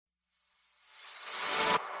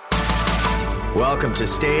Welcome to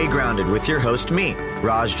Stay Grounded with your host, me,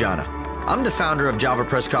 Raj Jana. I'm the founder of Java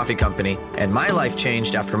Press Coffee Company, and my life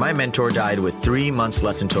changed after my mentor died with 3 months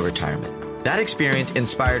left until retirement. That experience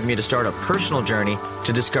inspired me to start a personal journey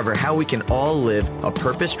to discover how we can all live a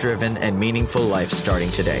purpose-driven and meaningful life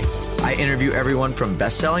starting today. I interview everyone from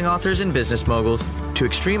best-selling authors and business moguls to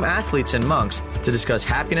extreme athletes and monks to discuss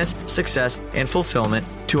happiness, success, and fulfillment,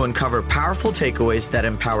 to uncover powerful takeaways that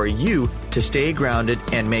empower you to stay grounded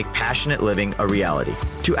and make passionate living a reality.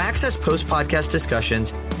 To access post-podcast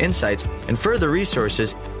discussions, insights, and further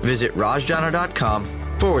resources, visit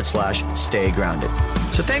rajjana.com/stay grounded.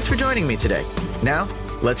 So thanks for joining me today. Now,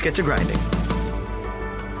 let's get to grinding.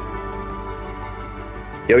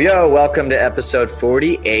 Yo, welcome to episode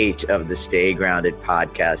 48 of the Stay Grounded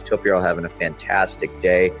podcast. Hope you're all having a fantastic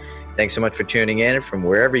day. Thanks so much for tuning in from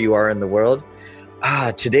wherever you are in the world.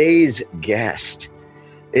 Today's guest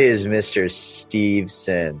is Mr. Steve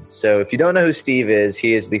Sims. So if you don't know who Steve is,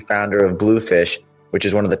 he is the founder of Bluefish, which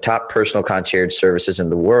is one of the top personal concierge services in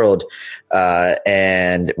the world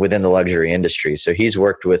and within the luxury industry. So he's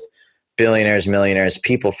worked with billionaires, millionaires,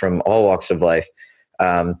 people from all walks of life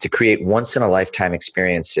to create once-in-a-lifetime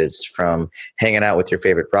experiences, from hanging out with your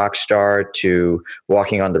favorite rock star to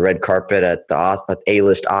walking on the red carpet at the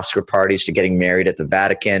A-list Oscar parties to getting married at the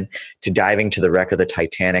Vatican to diving to the wreck of the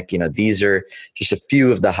Titanic. You know, these are just a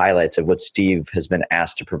few of the highlights of what Steve has been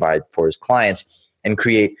asked to provide for his clients and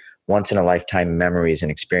create once-in-a-lifetime memories and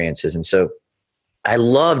experiences. And so I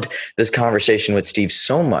loved this conversation with Steve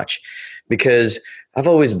so much because I've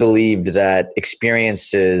always believed that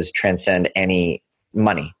experiences transcend any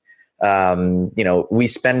money. We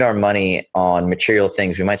spend our money on material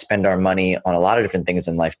things. We might spend our money on a lot of different things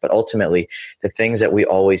in life, but ultimately the things that we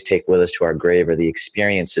always take with us to our grave are the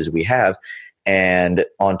experiences we have. And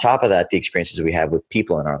on top of that, the experiences we have with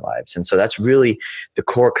people in our lives. And so that's really the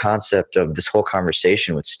core concept of this whole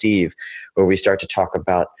conversation with Steve, where we start to talk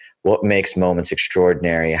about what makes moments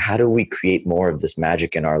extraordinary. How do we create more of this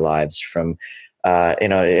magic in our lives from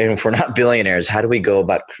and if we're not billionaires, how do we go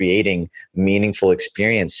about creating meaningful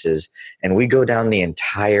experiences? And we go down the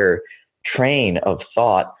entire train of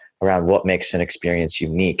thought around what makes an experience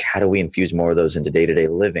unique. How do we infuse more of those into day-to-day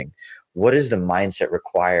living? What is the mindset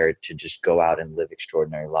required to just go out and live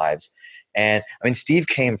extraordinary lives? And I mean, Steve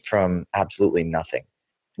came from absolutely nothing.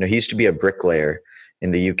 He used to be a bricklayer in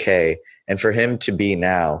the UK. And for him to be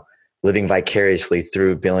now living vicariously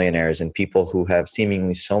through billionaires and people who have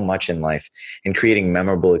seemingly so much in life and creating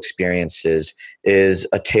memorable experiences is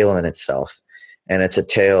a tale in itself. And it's a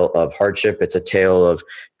tale of hardship. It's a tale of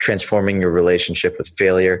transforming your relationship with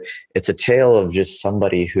failure. It's a tale of just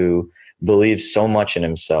somebody who believes so much in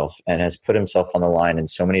himself and has put himself on the line in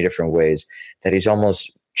so many different ways that he's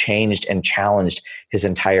almost changed and challenged his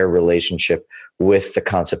entire relationship with the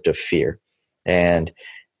concept of fear. And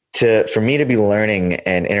for me to be learning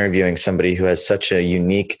and interviewing somebody who has such a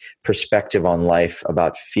unique perspective on life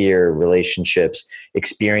about fear, relationships,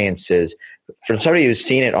 experiences, from somebody who's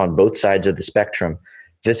seen it on both sides of the spectrum,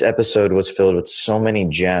 this episode was filled with so many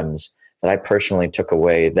gems that I personally took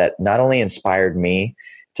away that not only inspired me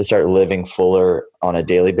to start living fuller on a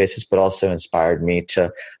daily basis, but also inspired me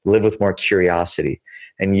to live with more curiosity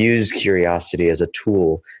and use curiosity as a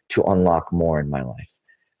tool to unlock more in my life.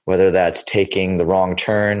 Whether that's taking the wrong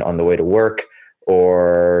turn on the way to work,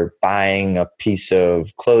 or buying a piece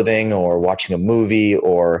of clothing, or watching a movie,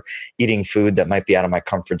 or eating food that might be out of my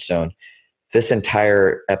comfort zone. This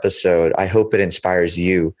entire episode, I hope it inspires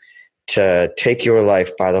you to take your life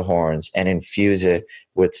by the horns and infuse it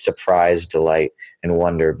with surprise, delight, and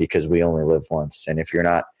wonder, because we only live once. And if you're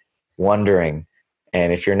not wondering,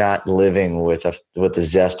 and if you're not living with the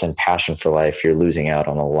zest and passion for life, you're losing out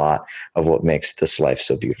on a lot of what makes this life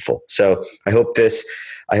so beautiful. So I hope this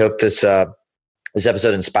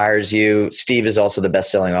episode inspires you. Steve is also the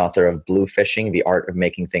best-selling author of Bluefishing: The Art of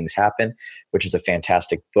Making Things Happen, which is a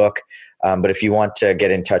fantastic book. But if you want to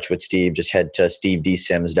get in touch with Steve, just head to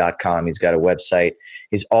stevedsims.com. He's got a website.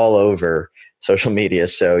 He's all over social media,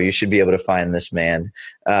 so you should be able to find this man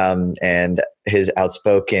and his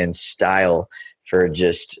outspoken style for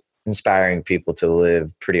just inspiring people to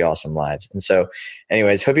live pretty awesome lives. And so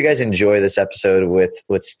anyways, hope you guys enjoy this episode with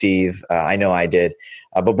Steve. I know I did.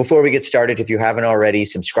 But before we get started, if you haven't already,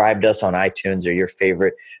 subscribe to us on iTunes or your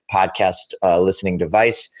favorite podcast listening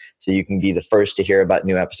device so you can be the first to hear about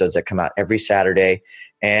new episodes that come out every Saturday.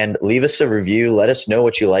 And leave us a review. Let us know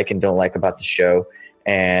what you like and don't like about the show.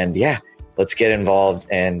 And yeah, let's get involved.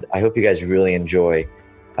 And I hope you guys really enjoy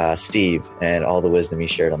Steve and all the wisdom he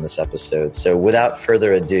shared on this episode. So without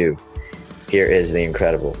further ado, here is the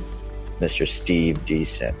incredible Mr. Steve D.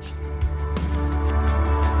 Sims.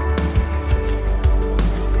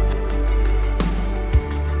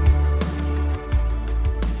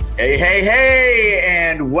 Hey, hey, hey,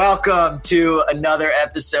 and welcome to another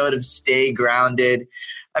episode of Stay Grounded.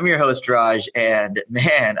 I'm your host, Raj, and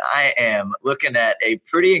man, I am looking at a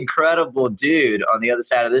pretty incredible dude on the other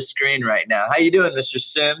side of this screen right now. How you doing, Mr.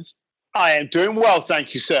 Sims? I am doing well,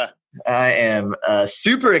 thank you, sir. I am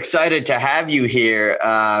super excited to have you here.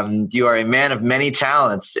 You are a man of many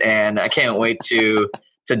talents, and I can't wait to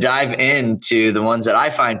dive into the ones that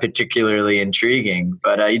I find particularly intriguing.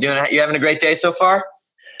 But you having a great day so far?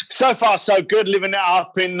 So far, so good. Living it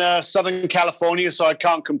up in Southern California, so I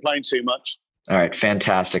can't complain too much. All right.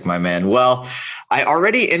 Fantastic, my man. Well, I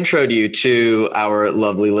already introed you to our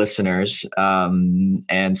lovely listeners.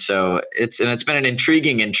 And so it's been an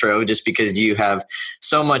intriguing intro just because you have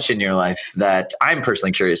so much in your life that I'm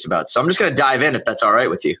personally curious about. So I'm just going to dive in if that's all right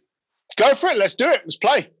with you. Go for it. Let's do it. Let's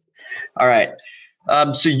play. All right.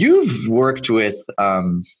 So you've worked with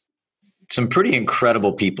some pretty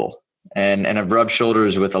incredible people. And I've rubbed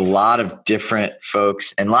shoulders with a lot of different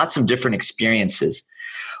folks and lots of different experiences.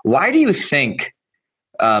 Why do you think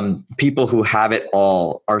people who have it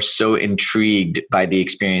all are so intrigued by the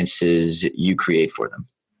experiences you create for them?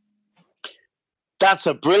 That's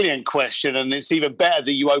a brilliant question, and it's even better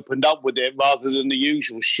that you opened up with it rather than the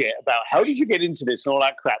usual shit about how did you get into this and all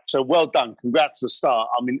that crap. So well done. Congrats to the start.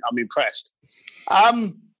 I'm impressed.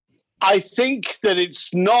 I think that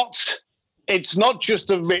it's not just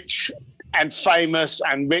the rich and famous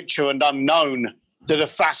and richer and unknown that are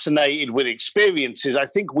fascinated with experiences. I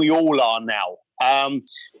think we all are now.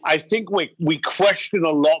 I think we question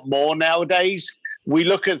a lot more nowadays. We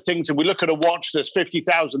look at things and we look at a watch that's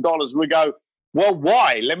 $50,000 and we go, well,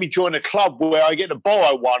 why? Let me join a club where I get to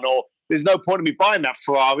borrow one, or there's no point in me buying that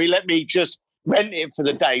Ferrari. Let me just rent it for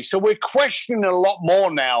the day. So we're questioning a lot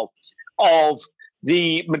more now of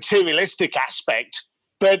the materialistic aspect.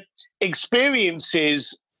 But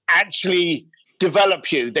experiences actually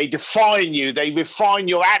develop you. They define you. They refine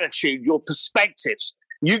your attitude, your perspectives.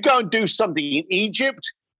 You go and do something in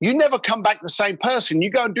Egypt, you never come back the same person.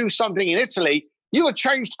 You go and do something in Italy, you're a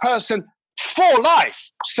changed person for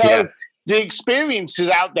life. So the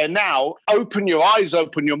experiences out there now open your eyes,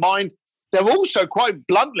 open your mind. They're also quite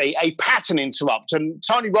bluntly a pattern interrupt. And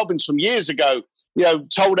Tony Robbins from years ago,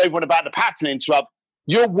 told everyone about the pattern interrupt.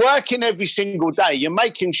 You're working every single day. You're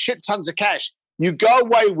making shit tons of cash. You go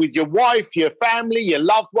away with your wife, your family, your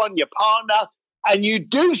loved one, your partner, and you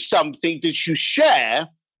do something that you share.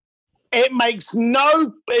 It makes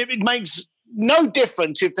no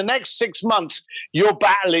difference if the next 6 months you're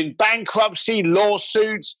battling bankruptcy,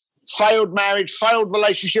 lawsuits, failed marriage, failed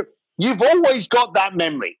relationship. You've always got that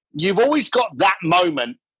memory. You've always got that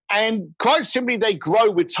moment. And quite simply, they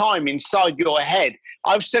grow with time inside your head.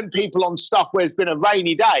 I've sent people on stuff where it's been a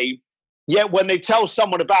rainy day, yet when they tell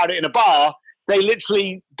someone about it in a bar, they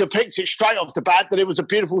literally depict it straight off the bat that it was a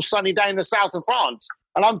beautiful sunny day in the south of France.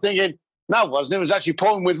 And I'm thinking, no, it wasn't. It was actually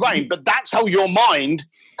pouring with rain. But that's how your mind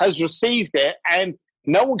has received it, and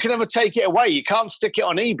no one can ever take it away. You can't stick it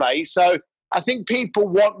on eBay. So I think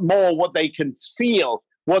people want more what they can feel,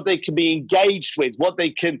 what they can be engaged with, what they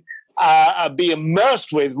can be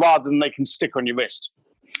immersed with rather than they can stick on your wrist.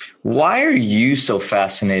 Why are you so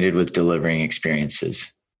fascinated with delivering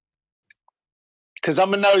experiences? Because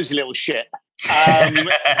I'm a nosy little shit. And you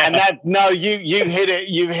hit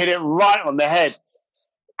it right on the head.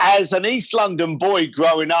 As an East London boy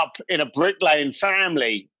growing up in a bricklaying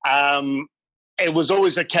family, it was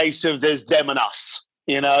always a case of there's them and us,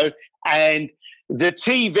 and the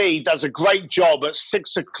TV does a great job at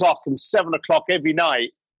 6 o'clock and 7 o'clock every night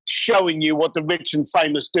showing you what the rich and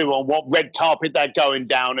famous do on what red carpet they're going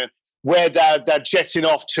down and where they're jetting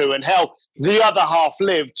off to, and how the other half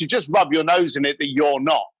live to just rub your nose in it that you're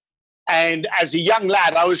not. And as a young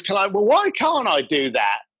lad, I was kind of like, well, why can't I do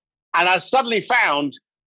that? And I suddenly found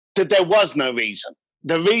that there was no reason.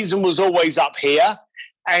 The reason was always up here.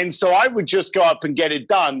 And so I would just go up and get it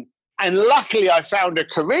done. And luckily I found a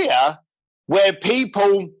career where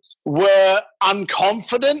people were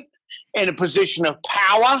unconfident in a position of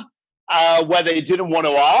power, where they didn't want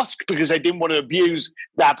to ask because they didn't want to abuse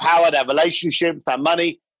that power, their relationships, their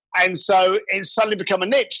money. And so it suddenly became a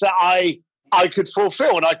niche that I could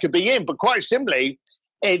fulfill and I could be in. But quite simply,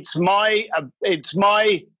 it's my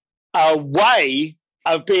way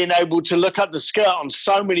of being able to look up the skirt on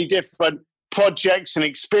so many different projects and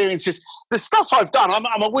experiences. The stuff I've done,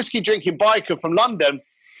 I'm a whiskey drinking biker from London.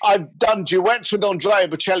 I've done duets with Andrea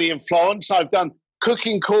Bocelli in Florence. I've done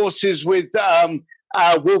cooking courses with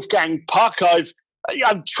Wolfgang Puck.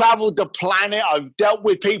 I've traveled the planet. I've dealt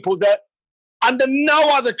with people that under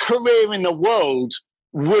no other career in the world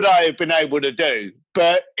would I have been able to do.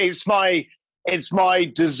 But it's my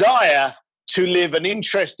desire to live an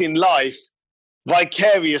interesting life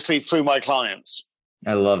vicariously through my clients.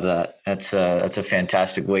 I love that. That's a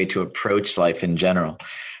fantastic way to approach life in general.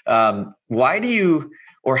 Why do you,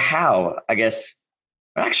 or how, I guess,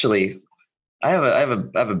 actually, I have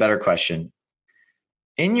a better question.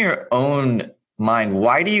 In your own mind,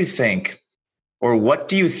 why do you think, or what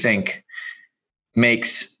do you think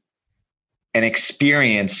makes an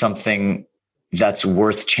experience something that's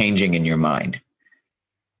worth changing in your mind?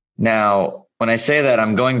 Now, when I say that,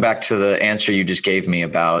 I'm going back to the answer you just gave me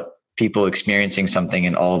about people experiencing something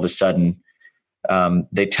and all of a sudden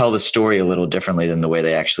they tell the story a little differently than the way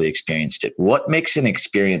they actually experienced it. What makes an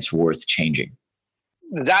experience worth changing?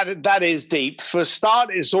 That is deep. For a start,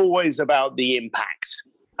 it's always about the impact.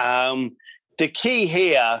 The key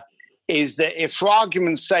here is that if, for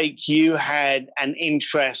argument's sake, you had an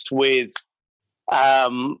interest with, I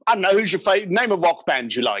don't know, who's your favorite, name a rock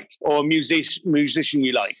band you like or a musician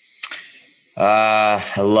you like. I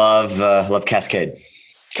love Cascade.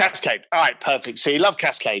 Cascade. All right, perfect. So you love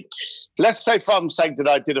Cascade. Let's say, for argument's sake, that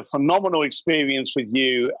I did a phenomenal experience with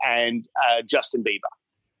you and Justin Bieber.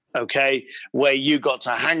 Okay, where you got to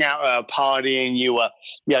hang out at a party and you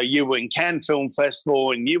were in Cannes Film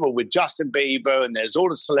Festival and you were with Justin Bieber and there's all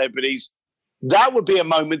the celebrities. That would be a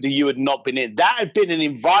moment that you had not been in. That had been an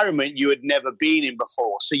environment you had never been in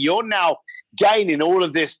before. So you're now gaining all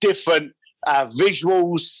of this different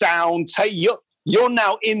visuals, sound. You're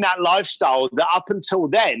now in that lifestyle that up until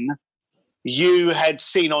then you had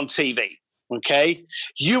seen on TV. Okay,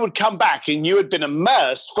 you would come back and you had been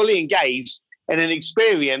immersed, fully engaged in an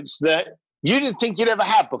experience that you didn't think you'd ever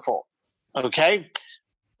had before, okay?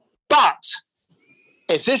 But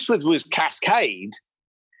if this was Cascade,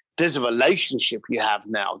 there's a relationship you have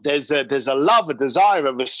now. There's a love, a desire,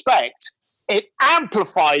 a respect. It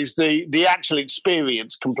amplifies the actual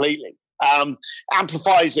experience completely,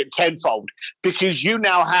 amplifies it tenfold, because you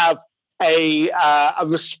now have a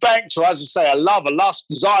respect, or as I say, a love, a lust,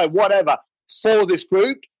 desire, whatever, for this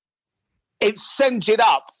group. It's sent it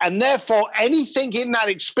up. And therefore, anything in that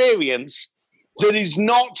experience that is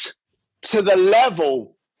not to the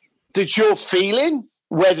level that you're feeling,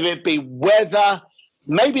 whether it be weather,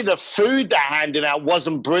 maybe the food they're handing out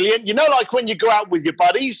wasn't brilliant. You know, like when you go out with your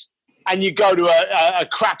buddies and you go to a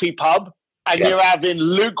crappy pub and you're having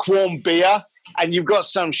lukewarm beer and you've got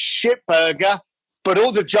some shit burger, but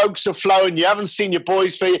all the jokes are flowing, you haven't seen your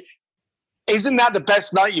boys for you. Isn't that the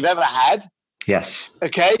best night you've ever had? Yes.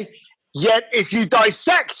 Okay. Yet, if you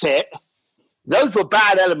dissect it, those were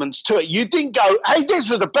bad elements to it. You didn't go, hey, this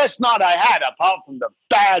was the best night I had, apart from the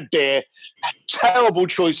bad beer, terrible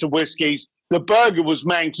choice of whiskeys, the burger was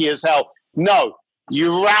manky as hell. No,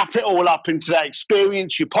 you wrap it all up into that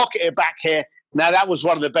experience, you pocket it back here. Now, that was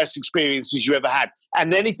one of the best experiences you ever had.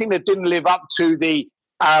 And anything that didn't live up to the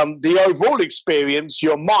overall experience,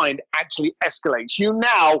 your mind actually escalates. You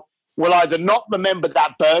now will either not remember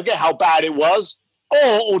that burger, how bad it was,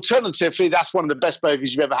 or alternatively, that's one of the best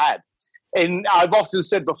burgers you've ever had. And I've often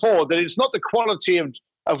said before that it's not the quality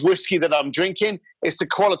of whiskey that I'm drinking, it's the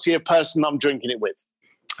quality of person I'm drinking it with.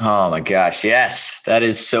 Oh my gosh, yes. That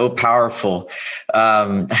is so powerful.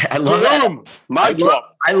 I love that. Mic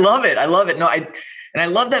drop. I love it. I love it. I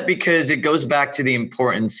love that because it goes back to the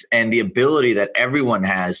importance and the ability that everyone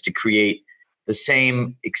has to create the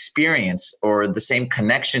same experience or the same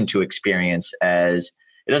connection to experience as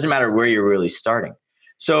it doesn't matter where you're really starting.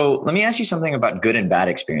 So let me ask you something about good and bad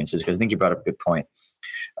experiences, because I think you brought up a good point.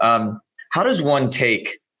 How does one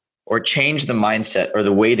take or change the mindset or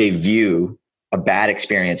the way they view a bad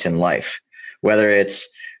experience in life? Whether it's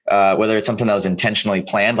something that was intentionally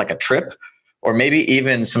planned, like a trip, or maybe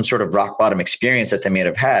even some sort of rock bottom experience that they may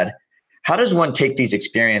have had. How does one take these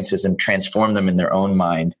experiences and transform them in their own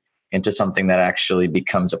mind into something that actually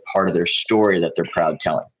becomes a part of their story that they're proud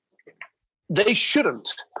telling? They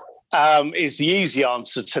shouldn't, is the easy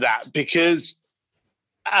answer to that, because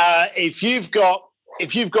if you've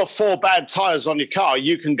got 4 bad tires on your car,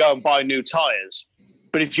 you can go and buy new tires.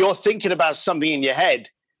 But if you're thinking about something in your head,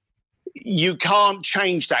 you can't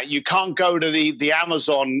change that. You can't go to the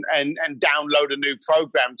Amazon and download a new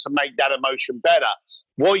program to make that emotion better.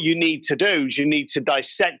 What you need to do is you need to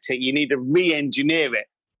dissect it. You need to re-engineer it.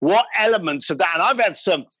 What elements of that? And I've had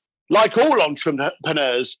some, like all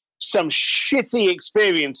entrepreneurs, some shitty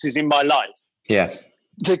experiences in my life. Yeah.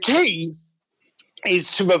 The key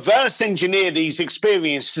is to reverse engineer these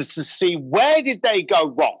experiences to see where did they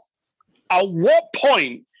go wrong? At what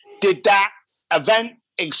point did that event,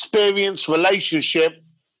 experience, relationship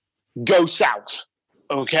go south?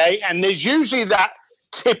 Okay. And there's usually that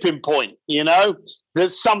tipping point, that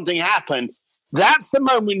something happened. That's the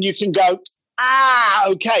moment you can go,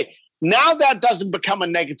 okay, Now that doesn't become a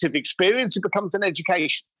negative experience, it becomes an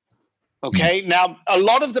education. Okay. Now, a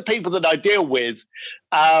lot of the people that I deal with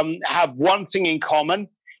have one thing in common,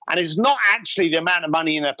 and it's not actually the amount of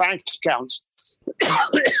money in their bank accounts.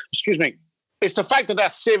 Excuse me. It's the fact that they're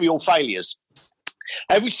serial failures.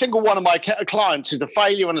 Every single one of my clients is a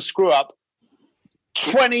failure and a screw up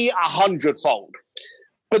 20, 100-fold.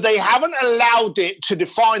 But they haven't allowed it to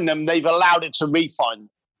define them. They've allowed it to refine them.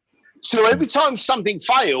 So every time something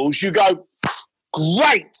fails, you go,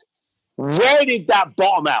 great. Where did that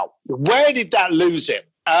bottom out? Where did that lose it?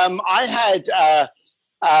 I had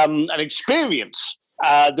an experience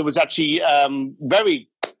that was actually very,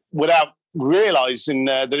 without realizing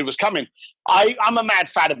that it was coming. I'm a mad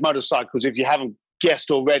fan of motorcycles, if you haven't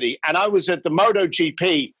guessed already. And I was at the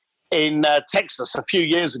MotoGP in Texas a few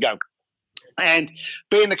years ago. And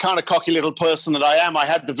being the kind of cocky little person that I am, I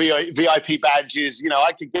had the VIP badges. You know,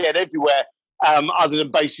 I could get everywhere other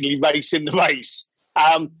than basically racing the race.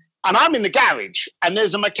 And I'm in the garage, and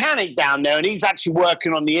there's a mechanic down there, and he's actually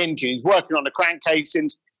working on the engine. He's working on the crank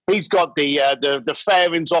casings. He's got the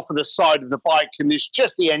fairings off of the side of the bike, and it's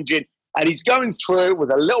just the engine. And he's going through it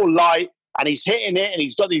with a little light, and he's hitting it, and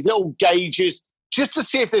he's got these little gauges just to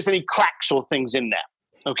see if there's any cracks or things in there,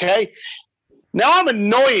 okay? Now, I'm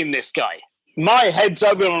annoying this guy. My head's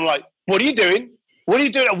over, and I'm like, what are you doing? What are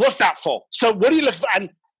you doing? What's that for? So what are you looking for?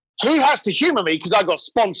 And he has to humour me because I got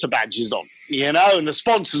sponsor badges on, you know, and the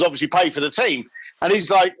sponsors obviously pay for the team. And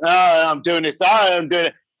he's like, oh, I'm doing this. Oh, I'm doing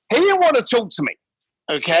it. He didn't want to talk to me,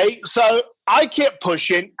 okay? So I kept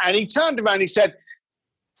pushing, and he turned around and he said,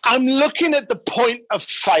 I'm looking at the point of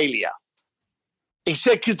failure. He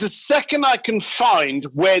said, because the second I can find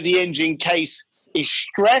where the engine case is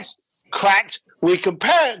stressed, cracked, we can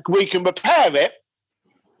repair it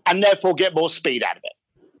and therefore get more speed out of it.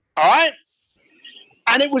 All right?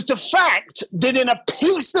 And it was the fact that in a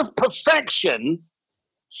piece of perfection,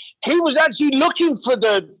 he was actually looking for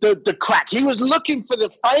the crack. He was looking for the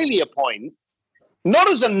failure point, not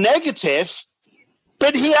as a negative,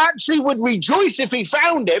 but he actually would rejoice if he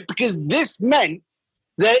found it, because this meant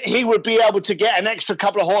that he would be able to get an extra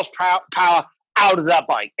couple of horsepower out of that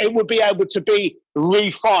bike. It would be able to be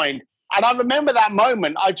refined. And I remember that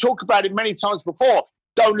moment. I talk about it many times before.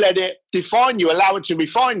 Don't let it define you. Allow it to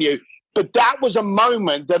refine you. But that was a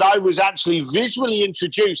moment that I was actually visually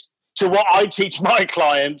introduced to what I teach my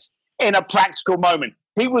clients in a practical moment.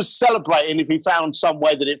 He was celebrating if he found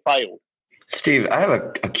somewhere that it failed. Steve, I have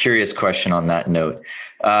a curious question on that note.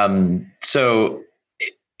 So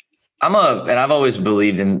I've always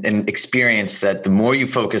believed in experience that the more you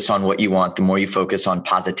focus on what you want, the more you focus on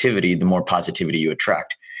positivity, the more positivity you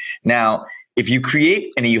attract. Now, if you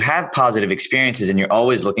create and you have positive experiences and you're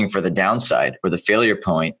always looking for the downside or the failure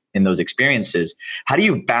point in those experiences, how do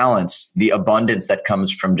you balance the abundance that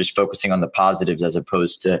comes from just focusing on the positives as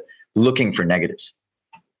opposed to looking for negatives?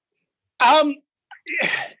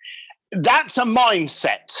 That's a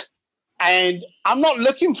mindset. And I'm not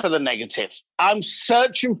looking for the negative. I'm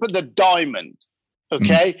searching for the diamond.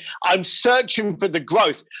 Okay. I'm searching for the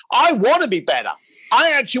growth. I want to be better.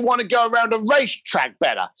 I actually want to go around a racetrack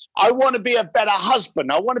better. I want to be a better husband.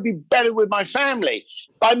 I want to be better with my family.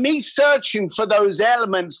 By me searching for those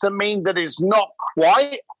elements that mean that it's not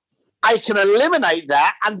quite, I can eliminate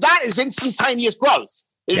that. And that is instantaneous growth,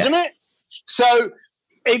 isn't it? So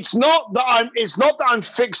it's not that I'm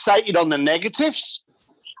fixated on the negatives.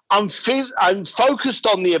 I'm focused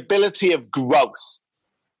on the ability of growth.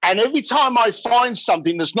 And every time I find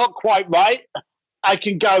something that's not quite right, I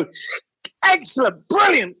can go, excellent,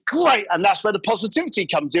 brilliant, great. And that's where the positivity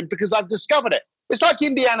comes in, because I've discovered it. It's like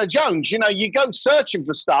Indiana Jones. You know, you go searching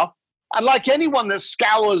for stuff, and like anyone that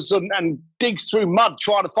scours and digs through mud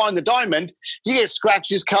trying to find the diamond, you get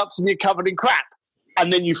scratches, cuts, and you're covered in crap.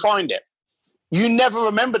 And then you find it. You never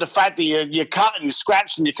remember the fact that you're cut and you're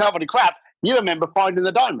scratched and you're covered in crap. You remember finding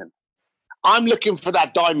the diamond. I'm looking for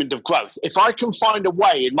that diamond of growth. If I can find a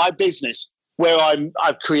way in my business where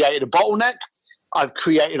I've created a bottleneck, I've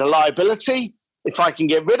created a liability, if I can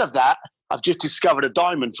get rid of that, I've just discovered a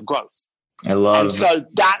diamond for growth. And so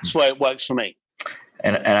that's where it works for me.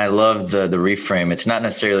 And I love the reframe. It's not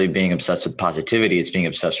necessarily being obsessed with positivity, it's being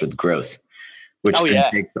obsessed with growth, which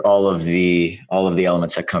takes all of the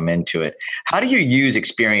elements that come into it. How do you use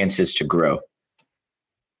experiences to grow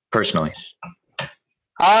personally?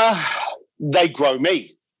 They grow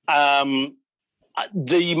me.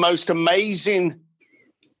 The most amazing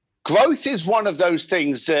growth is one of those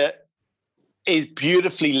things that is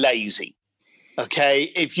beautifully lazy.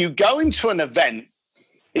 Okay. If you go into an event,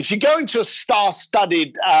 if you go into a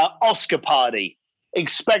star-studded Oscar party,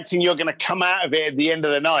 expecting you're going to come out of it at the end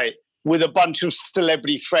of the night with a bunch of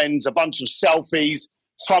celebrity friends, a bunch of selfies,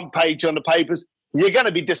 front page on the papers, you're going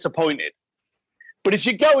to be disappointed. But if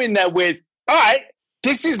you go in there with, all right,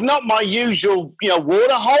 this is not my usual,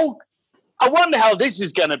 water hole. I wonder how this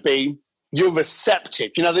is going to be. You're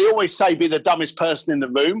receptive. They always say be the dumbest person in the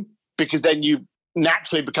room because then you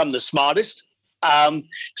naturally become the smartest.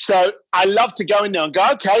 So I love to go in there and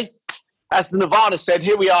go, okay, as the Nirvana said,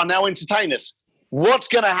 here we are now, entertain us. What's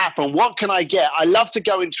going to happen? What can I get? I love to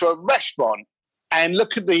go into a restaurant and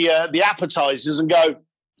look at the appetizers and go,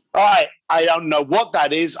 all right, I don't know what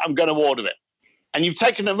that is. I'm going to order it. And you've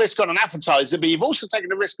taken a risk on an appetizer, but you've also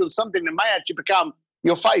taken a risk on something that may actually become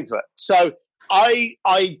your favorite. So I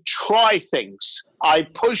try things. I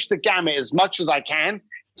push the gamut as much as I can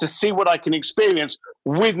to see what I can experience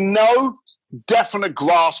with no definite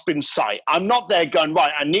grasp in sight. I'm not there going,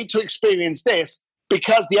 right, I need to experience this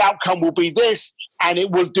because the outcome will be this and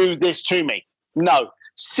it will do this to me. No,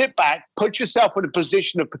 sit back, put yourself in a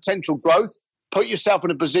position of potential growth, put yourself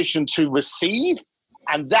in a position to receive,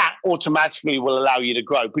 and that automatically will allow you to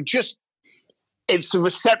grow. But it's the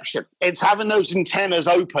reception. It's having those antennas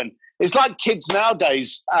open. It's like kids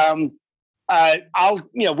nowadays.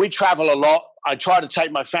 We travel a lot. I try to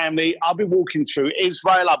take my family. I'll be walking through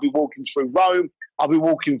Israel. I'll be walking through Rome. I'll be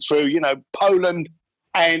walking through, Poland.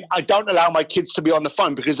 And I don't allow my kids to be on the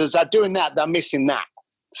phone because as they're doing that, they're missing that.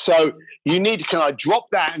 So you need to kind of drop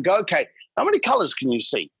that and go, okay, how many colors can you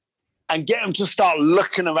see? And get them to start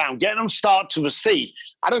looking around, get them to start to receive.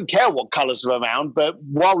 I don't care what colors are around, but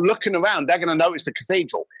while looking around, they're going to notice the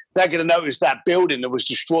cathedral. They're going to notice that building that was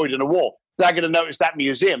destroyed in a war. They're going to notice that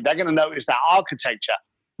museum. They're going to notice that architecture.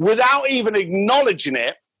 Without even acknowledging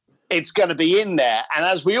it, it's going to be in there. And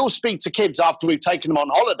as we all speak to kids after we've taken them on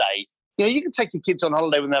holiday, you can take your kids on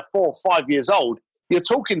holiday when they're 4 or 5 years old. You're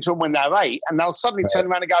talking to them when they're 8, and they'll suddenly turn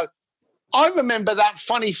around and go, I remember that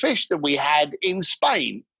funny fish that we had in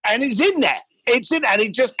Spain. And it's in there. It's in, and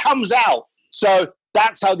it just comes out. So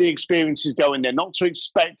that's how the experiences go in there, not to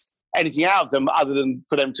expect anything out of them other than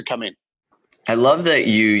for them to come in. I love that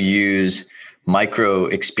you use micro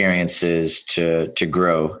experiences to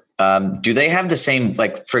grow. Do they have the same,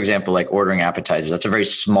 like, for example, like ordering appetizers? That's a very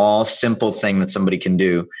small, simple thing that somebody can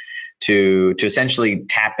do to essentially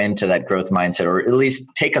tap into that growth mindset, or at least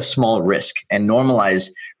take a small risk and normalize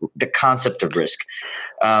the concept of risk.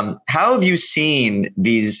 How have you seen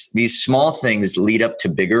these small things lead up to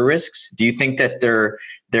bigger risks? Do you think that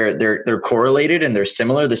they're correlated and they're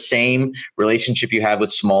similar? The same relationship you have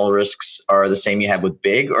with small risks are the same you have with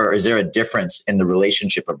big, or is there a difference in the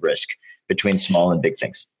relationship of risk between small and big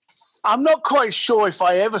things? I'm not quite sure if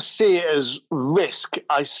I ever see it as risk.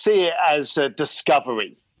 I see it as a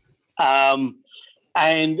discovery.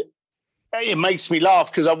 And it makes me laugh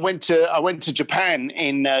because I went to Japan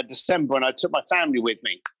in December and I took my family with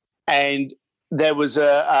me, and there was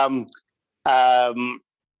a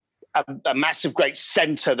massive, great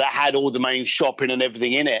center that had all the main shopping and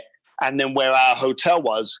everything in it, and then where our hotel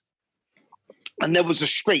was, and there was a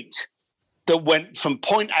street that went from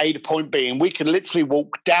point A to point B, and we could literally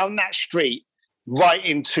walk down that street right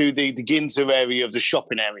into the Ginza area of the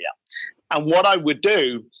shopping area. And what I would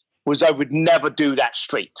do was I would never do that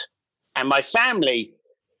street. And my family,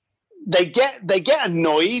 they get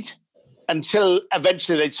annoyed until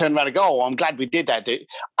eventually they turn around and go, oh, I'm glad we did that, dude.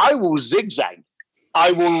 I will zigzag.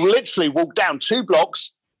 I will literally walk down 2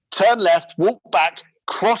 blocks, turn left, walk back,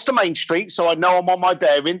 cross the main street so I know I'm on my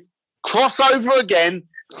bearing, cross over again,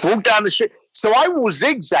 walk down the street. So I will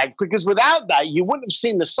zigzag because without that, you wouldn't have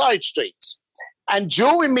seen the side streets. And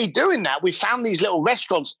during me doing that, we found these little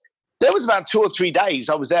restaurants. There was about 2 or 3 days.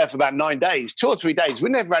 I was there for about 9 days. 2 or 3 days. We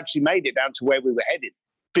never actually made it down to where we were headed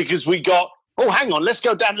because we got, oh, hang on, let's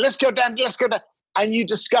go down. And you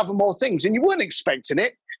discover more things. And you weren't expecting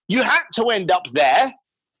it. You had to end up there.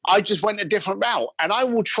 I just went a different route. And I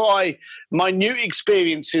will try minute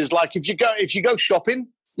experiences. Like if you go shopping,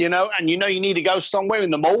 and you need to go somewhere in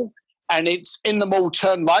the mall, and it's in the mall,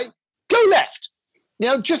 turn right, go left.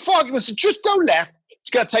 Just for argument's sake, just go left. It's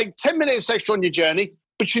going to take 10 minutes extra on your journey.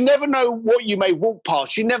 But you never know what you may walk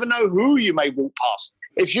past. You never know who you may walk past.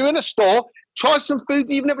 If you're in a store, try some food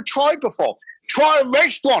that you've never tried before. Try a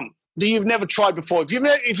restaurant that you've never tried before. If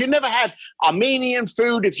you've never had Armenian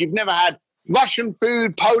food, if you've never had Russian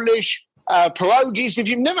food, Polish, pierogies, if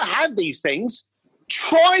you've never had these things,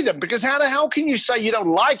 try them. Because how the hell can you say you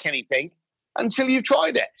don't like anything until you've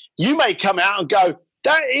tried it? You may come out and go,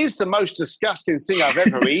 that is the most disgusting thing I've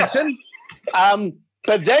ever eaten.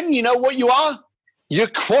 But then you know what you are? You're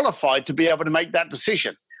qualified to be able to make that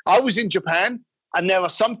decision. I was in Japan, and there are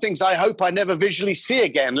some things I hope I never visually see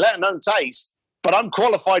again, let alone taste. But I'm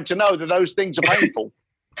qualified to know that those things are painful.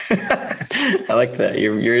 I like that.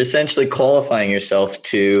 You're essentially qualifying yourself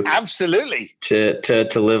to absolutely to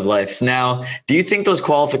live life. Now, do you think those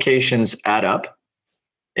qualifications add up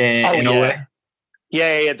in a way?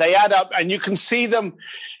 Yeah, they add up, and you can see them.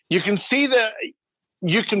 You can see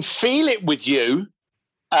you can feel it with you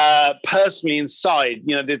personally inside.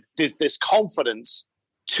 You know, this confidence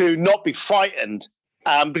to not be frightened,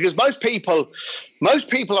 because most people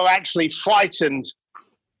are actually frightened,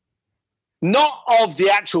 not of the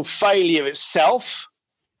actual failure itself,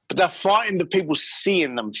 but they're frightened of people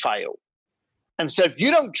seeing them fail. And so if you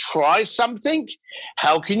don't try something,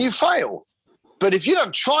 how can you fail? But if you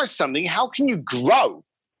don't try something, how can you grow?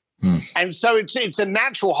 And so it's a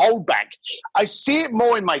natural holdback. I see it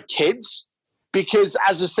more in my kids because,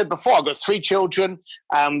 as I said before, I've got 3 children.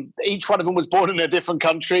 Each one of them was born in a different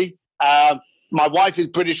country. My wife is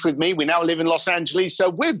British with me. We now live in Los Angeles. So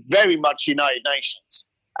we're very much United Nations.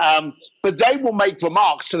 But they will make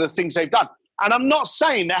remarks to the things they've done. And I'm not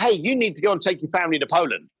saying that, hey, you need to go and take your family to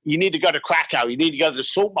Poland. You need to go to Krakow. You need to go to the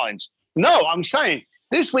salt mines. No, I'm saying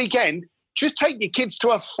this weekend, just take your kids to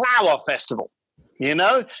a flower festival. You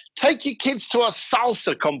know, take your kids to a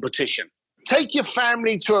salsa competition. Take your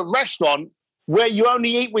family to a restaurant where you only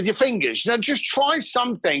eat with your fingers. You know, just try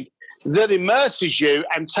something that immerses you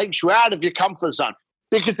and takes you out of your comfort zone.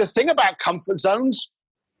 Because the thing about comfort zones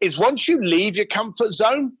is once you leave your comfort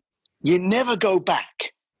zone, you never go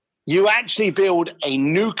back. You actually build a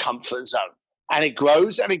new comfort zone, and it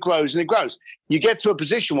grows and it grows and it grows. You get to a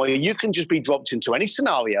position where you can just be dropped into any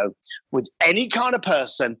scenario with any kind of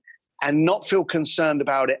person and not feel concerned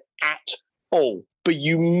about it at all. But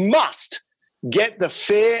you must get the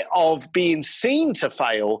fear of being seen to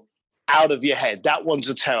fail out of your head. That one's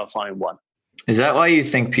a terrifying one. Is that why you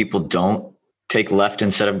think people don't take left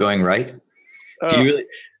instead of going right? Do you really?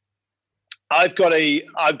 I've got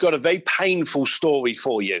a very painful story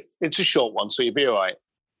for you. It's a short one, so you'll be all right.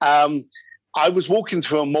 I was walking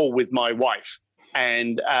through a mall with my wife,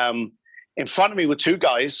 and in front of me were 2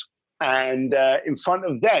 guys, and in front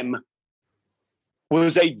of them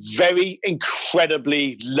was a very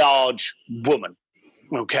incredibly large woman,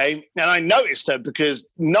 okay? And I noticed her because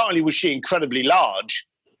not only was she incredibly large,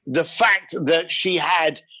 the fact that she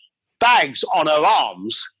had bags on her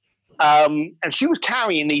arms, and she was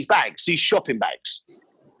carrying these bags, these shopping bags.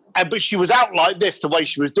 But she was out like this, the way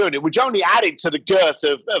she was doing it, which only added to the girth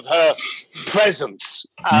of her presence.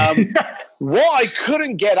 What I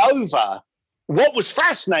couldn't get over, what was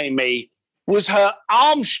fascinating me, was her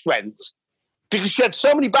arm strength, because she had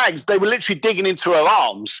so many bags, they were literally digging into her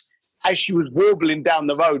arms as she was warbling down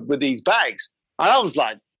the road with these bags. And I was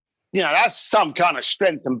like, you know, that's some kind of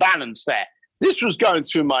strength and balance there. This was going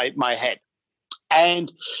through my head.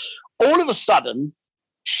 And all of a sudden,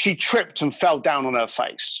 she tripped and fell down on her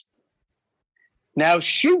face. Now,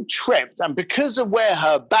 she tripped, and because of where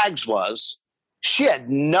her bags was, she had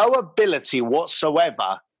no ability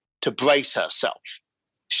whatsoever to brace herself.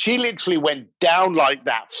 She literally went down like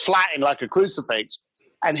that, flattened like a crucifix,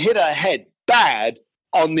 and hit her head bad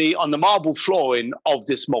on the marble flooring of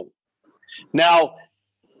this mall. Now,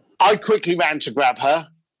 I quickly ran to grab her.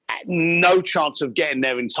 No chance of getting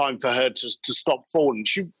there in time for her to stop falling.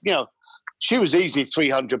 She was easily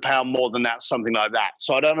 300 pounds more than that, something like that.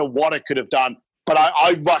 So I don't know what I could have done, but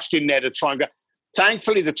I rushed in there to try and go.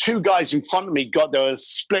 Thankfully, the 2 guys in front of me got there a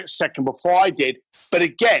split second before I did. But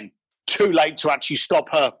again, too late to actually stop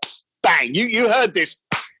her. Bang. You heard this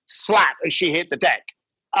slap as she hit the deck.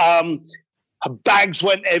 Her bags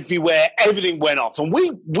went everywhere. Everything went off. And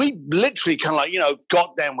we literally kind of like,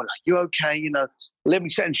 got there and we're like, you okay? Let me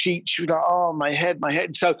sit. And she was like, oh, my head.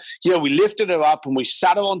 So, we lifted her up and we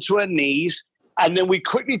sat her onto her knees. And then we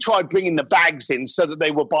quickly tried bringing the bags in so that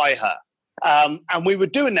they were by her. And we were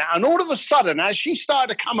doing that. And all of a sudden, as she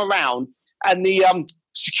started to come around and the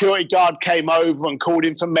security guard came over and called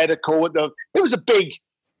in for medical, it was a big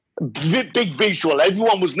visual.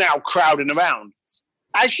 Everyone was now crowding around.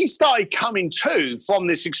 As she started coming to from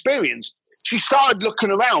this experience, she started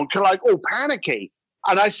looking around, kind of like all panicky.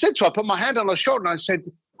 And I said to her, I put my hand on her shoulder and I said,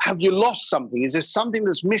 have you lost something? Is there something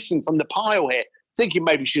that's missing from the pile here? Thinking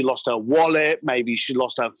maybe she lost her wallet, maybe she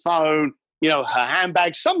lost her phone, her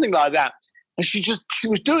handbag, something like that. And she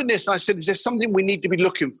was doing this. And I said, is there something we need to be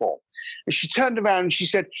looking for? And she turned around and she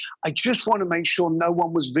said, I just want to make sure no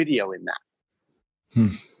one was videoing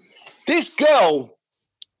that. This girl,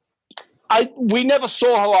 we never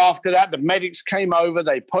saw her after that. The medics came over.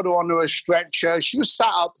 They put her onto a stretcher. She was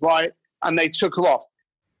sat upright and they took her off.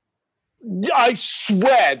 I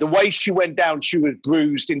swear the way she went down, she was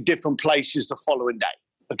bruised in different places the following day.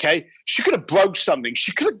 Okay? She could have broke something.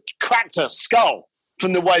 She could have cracked her skull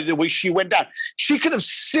from the way that she went down. She could have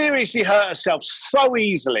seriously hurt herself so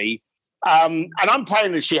easily. And I'm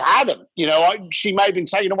praying that she hadn't. She may have been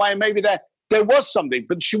taken away and maybe there was something.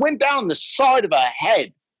 But she went down the side of her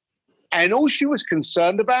head. And all she was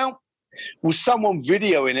concerned about was someone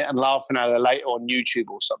videoing it and laughing at her later on YouTube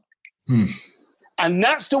or something. And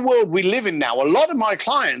that's the world we live in now. A lot of my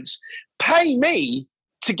clients pay me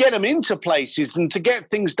to get them into places and to get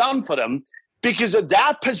things done for them because of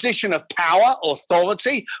their position of power,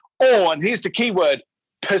 authority, or, and here's the key word,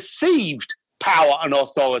 perceived power and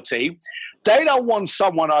authority. They don't want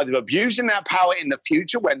someone either abusing that power in the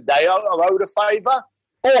future when they are owed a favor,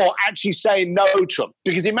 or actually saying no to them.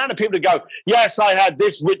 Because the amount of people that go, yes, I had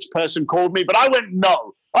this rich person called me, but I went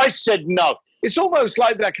no. I said no. It's almost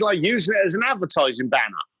like they're using it as an advertising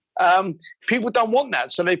banner. People don't want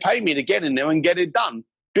that, so they pay me to get in there and get it done.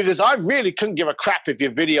 Because I really couldn't give a crap if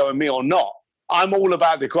you're videoing me or not. I'm all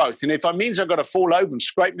about the growth. And if it means I've got to fall over and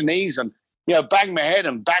scrape my knees and bang my head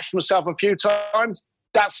and bash myself a few times,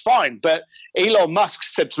 that's fine. But Elon Musk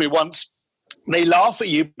said to me once, they laugh at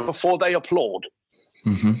you before they applaud.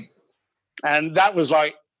 Mm-hmm. And that was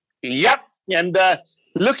like, yep. And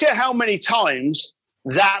look at how many times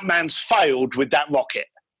that man's failed with that rocket.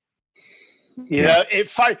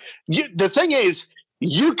 The thing is,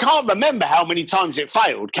 you can't remember how many times it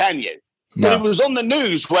failed, can you? No. But it was on the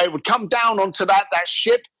news where it would come down onto that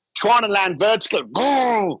ship, trying to land vertically,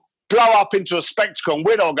 blow up into a spectacle, and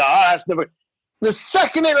we'd all go, oh, that's never... The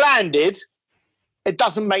second it landed, it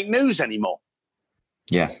doesn't make news anymore.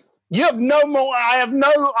 Yeah. I have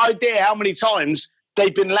no idea how many times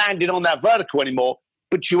they've been landed on that vertical anymore,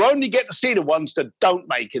 but you only get to see the ones that don't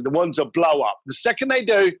make it, the ones that blow up. The second they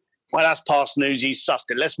do, well, that's past news, he's sussed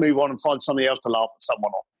it. Let's move on and find somebody else to laugh at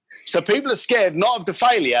someone on. So people are scared not of the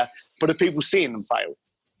failure, but of people seeing them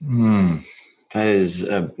fail. That is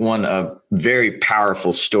a very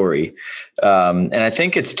powerful story. And I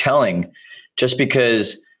think it's telling just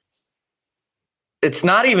because it's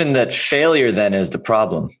not even that failure then is the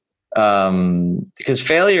problem. Because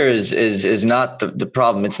failure is not the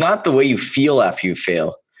problem. It's not the way you feel after you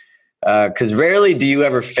fail. Because rarely do you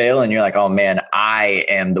ever fail and you're like, oh man, I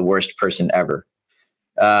am the worst person ever.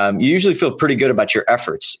 You usually feel pretty good about your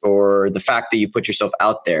efforts or the fact that you put yourself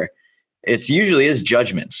out there. It's usually is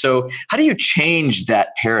judgment. So how do you change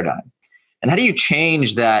that paradigm? And how do you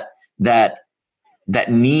change that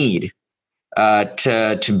need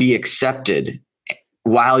to be accepted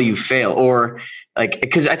while you fail? Or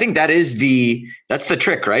because I think that's the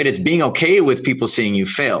trick, right? It's being okay with people seeing you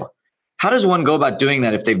fail. How does one go about doing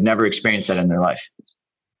that if they've never experienced that in their life?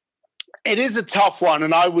 It is a tough one.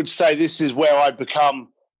 And I would say this is where I become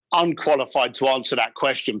unqualified to answer that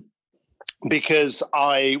question, because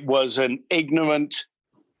I was an ignorant,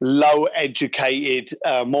 low-educated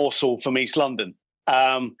morsel from East London.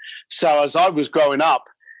 So as I was growing up,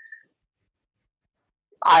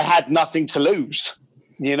 I had nothing to lose.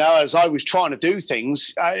 As I was trying to do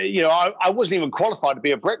things, I wasn't even qualified to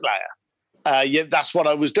be a bricklayer. Yet that's what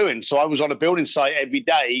I was doing. So I was on a building site every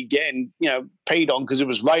day getting, peed on because it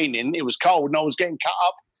was raining, it was cold, and I was getting cut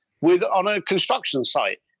up on a construction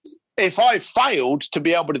site. If I failed to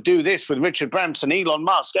be able to do this with Richard Branson, Elon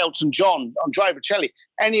Musk, Elton John, Andrea Bocelli,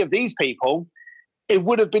 any of these people, it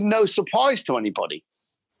would have been no surprise to anybody,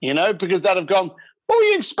 because they'd have gone, what were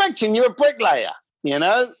you expecting? You're a bricklayer,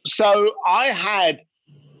 So I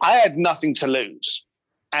had nothing to lose.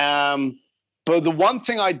 But the one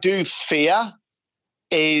thing I do fear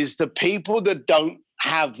is the people that don't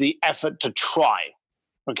have the effort to try,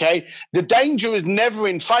 okay? The danger is never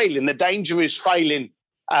in failing. The danger is failing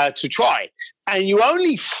to try. And you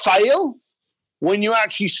only fail when you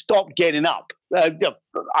actually stop getting up.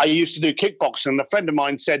 I used to do kickboxing, and a friend of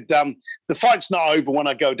mine said, the fight's not over when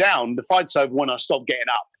I go down. The fight's over when I stop getting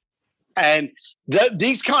up. And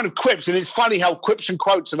these kind of quips, and it's funny how quips and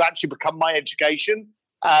quotes have actually become my education.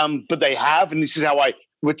 But they have, and this is how I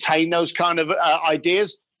retain those kind of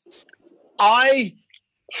ideas. I,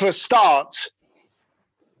 for a start,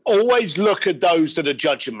 always look at those that are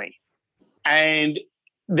judging me. And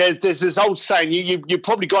there's this old saying, you've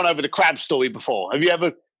probably gone over the crab story before. Have you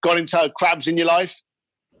ever got into crabs in your life?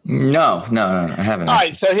 No, I haven't. All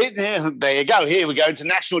right, so there you go. Here we go into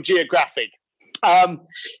National Geographic.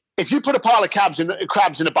 If you put a pile of crabs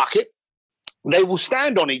in a bucket, they will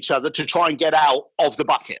stand on each other to try and get out of the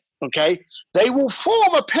bucket, okay? They will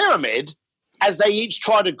form a pyramid as they each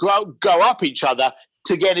try to go up each other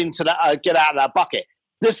to get get out of that bucket.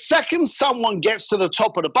 The second someone gets to the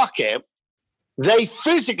top of the bucket, they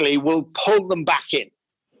physically will pull them back in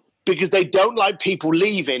because they don't like people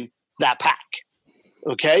leaving that pack,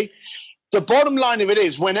 okay? the bottom line of it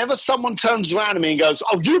is, whenever someone turns around to me and goes,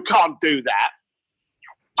 "Oh, you can't do that,"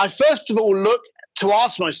 I first of all look to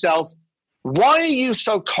ask myself, why are you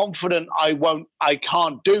so confident I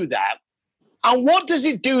can't do that? And what does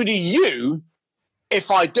it do to you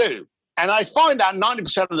if I do? And I find out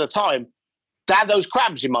 90% of the time that those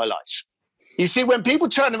crabs in my life. You see, when people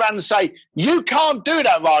turn around and say, "You can't do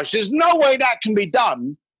that, Raj, there's no way that can be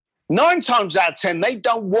done," 9 times out of 10, they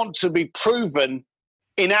don't want to be proven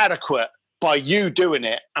inadequate by you doing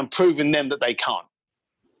it and proving them that they can't.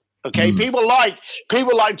 Okay, people like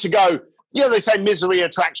to go, they say misery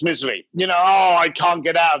attracts misery. Oh, I can't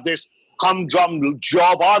get out of this humdrum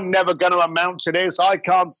job. I'm never going to amount to this. I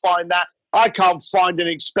can't find that. I can't find an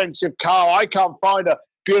expensive car. I can't find a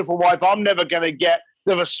beautiful wife. I'm never going to get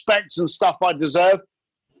the respect and stuff I deserve.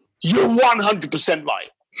 You're 100% right.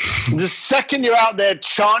 The second you're out there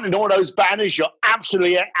chanting all those banners, you're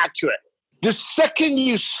absolutely accurate. The second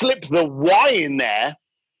you slip the why in there,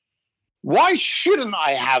 why shouldn't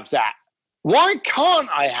I have that? Why can't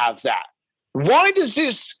I have that? Why does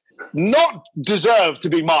this not deserve to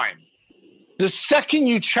be mine? The second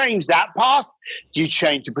you change that path, you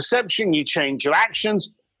change your perception, you change your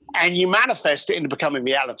actions, and you manifest it into becoming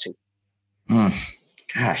reality.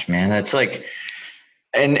 Gosh, man, that's like,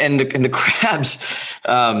 and the crabs,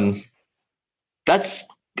 that's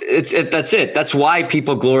it. That's why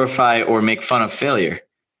people glorify or make fun of failure.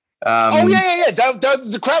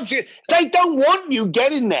 The crabs, they don't want you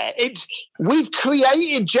getting there. We've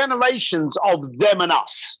created generations of them and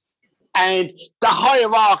us, and the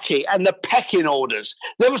hierarchy and the pecking orders.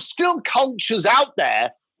 There are still cultures out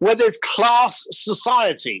there where there's class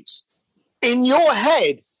societies. In your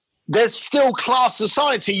head, there's still class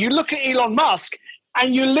society. You look at Elon Musk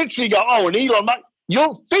and you literally go, "Oh, and Elon Musk,"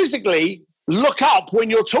 you'll physically look up when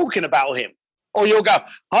you're talking about him. Or you'll go,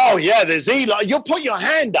 "Oh, yeah, there's Elon." You'll put your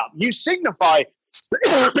hand up. You signify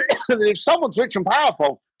that if someone's rich and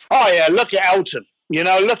powerful, "Oh, yeah, look at Elton.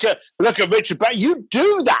 Look at Richard Branson." You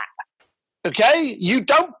do that, okay? You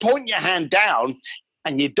don't point your hand down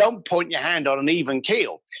and you don't point your hand on an even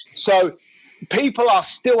keel. So people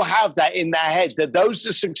still have that in their head, that those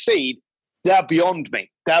that succeed, they're beyond me.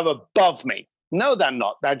 They're above me. No, they're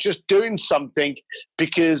not. They're just doing something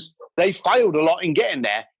because they failed a lot in getting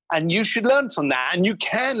there. And you should learn from that, and you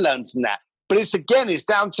can learn from that. But it's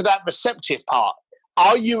down to that receptive part.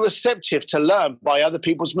 Are you receptive to learn by other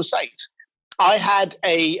people's mistakes? I had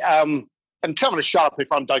and tell me to shut up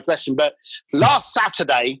if I'm digressing, but last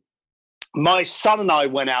Saturday, my son and I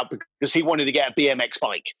went out because he wanted to get a BMX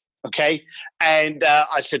bike, okay? And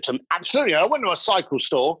I said to him, absolutely. I went to a cycle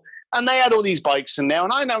store, and they had all these bikes in there,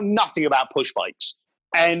 and I know nothing about push bikes.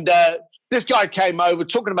 And this guy came over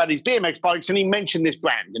talking about his BMX bikes, and he mentioned this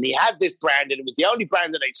brand. And he had this brand, and it was the only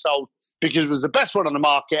brand that they sold because it was the best one on the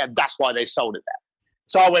market, and that's why they sold it there.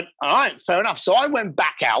 So I went, all right, fair enough. So I went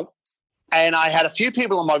back out, and I had a few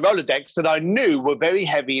people on my Rolodex that I knew were very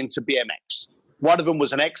heavy into BMX. One of them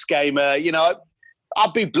was an ex-gamer.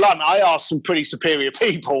 I'll be blunt. I asked some pretty superior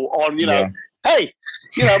people on, hey,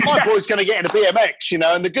 my boy's going to get into BMX,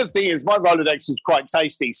 and the good thing is my Rolodex is quite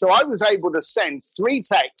tasty. So I was able to send 3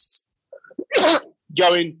 texts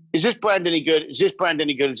going, "Is this brand any good? Is this brand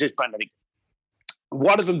any good? Is this brand any good?"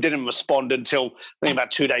 One of them didn't respond until I think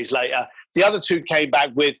about 2 days later. The other 2 came back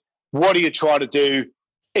with, "What are you trying to do?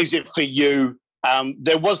 Is it for you?"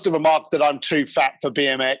 There was the remark that I'm too fat for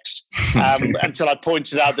BMX until I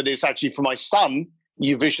pointed out that it's actually for my son,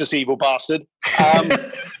 you vicious evil bastard.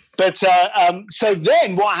 So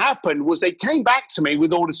then what happened was they came back to me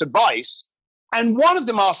with all this advice, and one of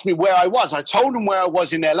them asked me where I was. I told them where I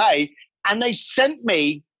was in LA, and they sent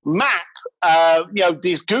me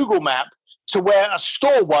this Google map to where a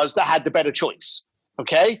store was that had the better choice.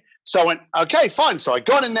 Okay. So I went, okay, fine. So I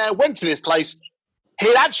got in there, went to this place.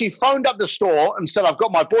 He'd actually phoned up the store and said, "I've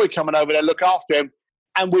got my boy coming over there, look after him."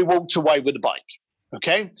 And we walked away with the bike.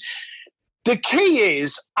 Okay. The key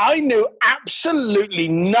is I knew absolutely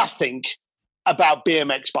nothing about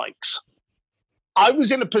BMX bikes. I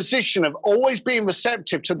was in a position of always being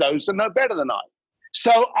receptive to those that know better than I.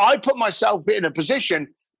 So I put myself in a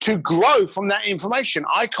position to grow from that information.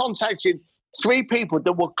 I contacted 3 people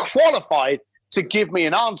that were qualified to give me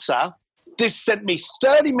an answer. This sent me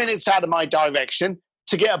 30 minutes out of my direction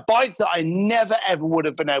to get a bike that I never, ever would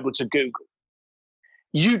have been able to Google.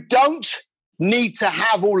 You don't need to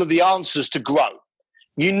have all of the answers to grow.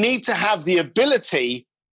 You need to have the ability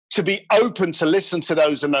to be open to listen to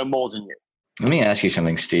those that know more than you. Let me ask you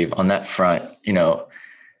something, Steve, on that front.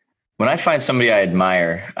 When I find somebody I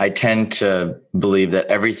admire, I tend to believe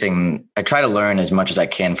that I try to learn as much as I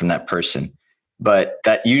can from that person, but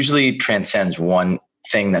that usually transcends one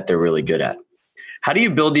thing that they're really good at. How do you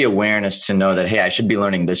build the awareness to know that, hey, I should be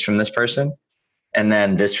learning this from this person, and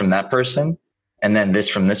then this from that person, and then this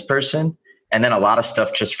from this person, and then a lot of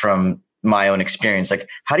stuff just from my own experience? Like,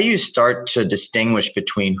 how do you start to distinguish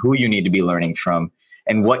between who you need to be learning from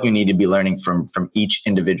and what you need to be learning from each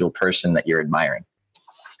individual person that you're admiring?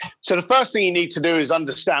 So the first thing you need to do is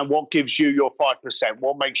understand what gives you your 5%,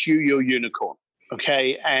 what makes you your unicorn.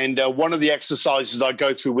 Okay. And one of the exercises I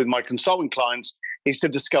go through with my consulting clients is to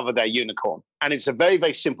discover their unicorn. And it's a very,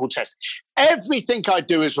 very simple test. Everything I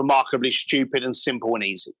do is remarkably stupid and simple and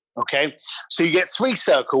easy. Okay. So you get 3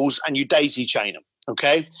 circles and you daisy chain them.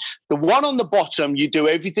 Okay. The one on the bottom, you do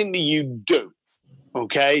everything that you do.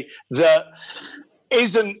 Okay. That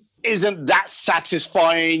isn't that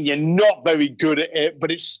satisfying. You're not very good at it,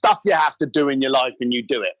 but it's stuff you have to do in your life and you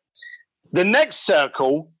do it. The next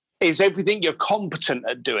circle is everything you're competent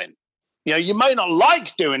at doing. You know, you may not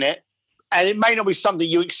like doing it, and it may not be something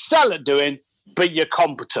you excel at doing, but you're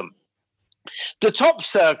competent. The top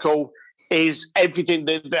circle is everything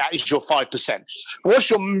that is your 5%.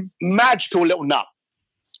 What's your magical little nut?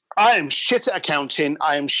 I am shit at accounting.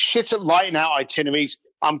 I am shit at writing out itineraries.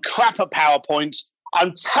 I'm crap at PowerPoints.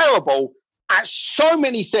 I'm terrible at so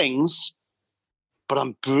many things, but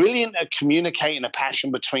I'm brilliant at communicating a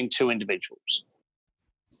passion between 2 individuals.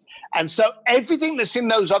 And so everything that's in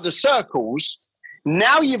those other circles,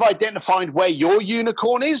 now you've identified where your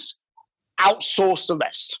unicorn is, outsource the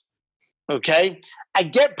rest. Okay?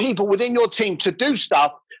 And get people within your team to do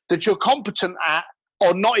stuff that you're competent at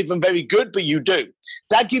or not even very good, but you do.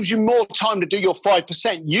 That gives you more time to do your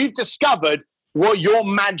 5%. You've discovered what your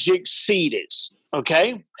magic seed is.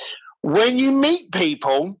 Okay? When you meet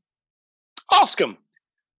people, ask them,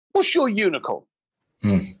 what's your unicorn?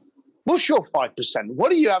 What's your 5%?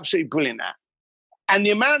 What are you absolutely brilliant at? And the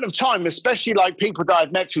amount of time, especially like people that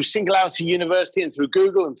I've met through Singularity University and through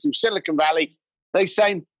Google and through Silicon Valley, they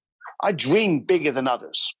say, I dream bigger than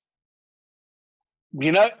others.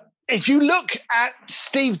 You know, if you look at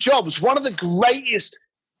Steve Jobs, one of the greatest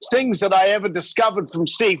things that I ever discovered from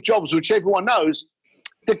Steve Jobs, which everyone knows,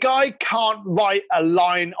 the guy can't write a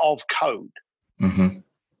line of code.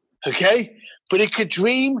 Okay? But he could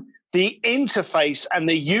dream the interface and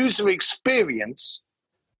the user experience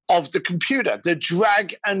of the computer, the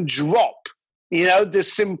drag and drop, you know, the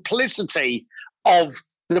simplicity of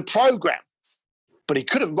the program. But he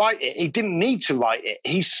couldn't write it. He didn't need to write it.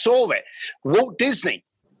 He saw it. Walt Disney,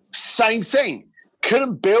 same thing.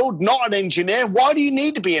 Couldn't build, not an engineer. Why do you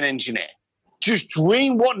need to be an engineer? Just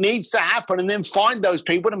dream what needs to happen and then find those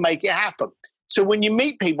people to make it happen. So when you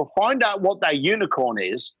meet people, find out what their unicorn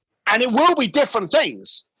is, and it will be different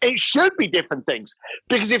things. It should be different things.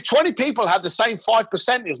 Because if 20 people have the same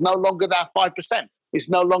 5%, it's no longer that 5%. It's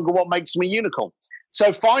no longer what makes them a unicorn.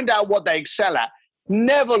 So find out what they excel at.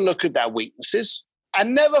 Never look at their weaknesses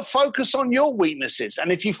and never focus on your weaknesses.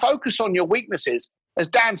 And if you focus on your weaknesses, as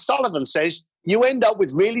Dan Sullivan says, you end up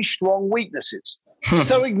with really strong weaknesses.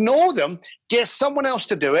 So ignore them, get someone else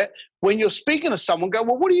to do it. When you're speaking to someone, go,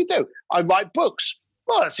 well, what do you do? I write books.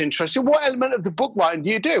 Well, that's interesting. What element of the book writing do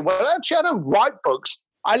you do? Well, actually, I don't write books.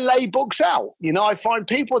 I lay books out. You know, I find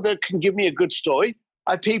people that can give me a good story.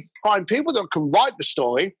 I find people that can write the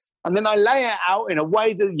story, and then I lay it out in a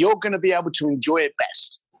way that you're going to be able to enjoy it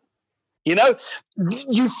best. You know,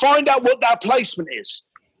 you find out what that placement is.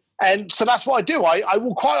 And so that's what I do. I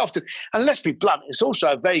will quite often, and let's be blunt, it's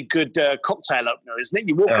also a very good cocktail opener, isn't it?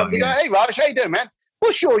 You walk up and you go, hey, Raj, how you doing, man?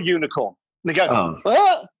 What's your unicorn? And they go,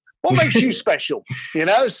 what makes you special? You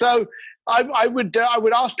know, so I would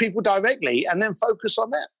ask people directly and then focus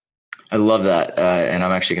on that. I love that. And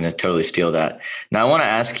I'm actually going to totally steal that. Now, I want to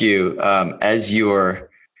ask you,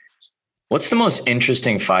 what's the most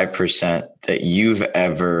interesting 5% that you've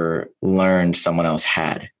ever learned someone else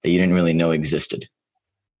had that you didn't really know existed?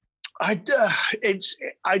 I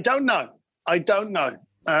don't know.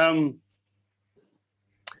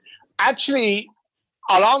 Actually,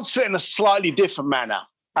 I'll answer it in a slightly different manner.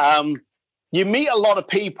 You meet a lot of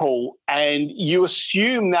people and you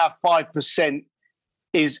assume that 5%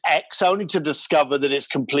 is X only to discover that it's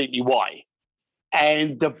completely Y.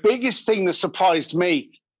 And the biggest thing that surprised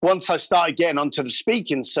me once I started getting onto the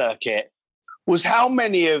speaking circuit was how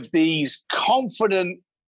many of these confident,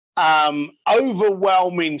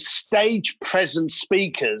 overwhelming stage present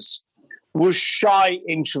speakers were shy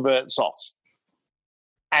introverts off.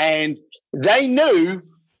 And they knew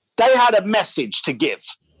they had a message to give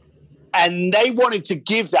and they wanted to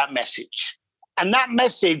give that message. And that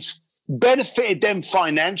message benefited them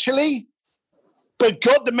financially, but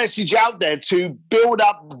got the message out there to build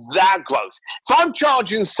up that growth. If I'm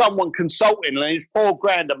charging someone consulting and it's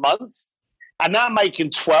 $4,000 a month, and now I'm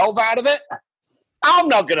making 12 out of it, I'm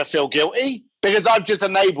not going to feel guilty because I've just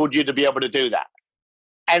enabled you to be able to do that.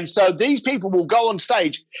 And so these people will go on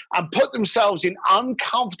stage and put themselves in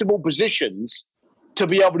uncomfortable positions to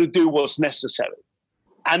be able to do what's necessary.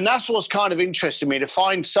 And that's what's kind of interesting me to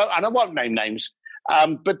find. So, and I won't name names,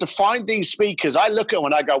 but to find these speakers, I look at them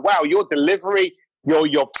and I go, wow, your delivery,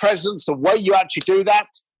 your presence, the way you actually do that.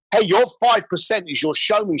 Hey, your 5% is your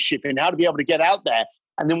showmanship in how to be able to get out there.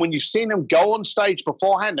 And then when you've seen them go on stage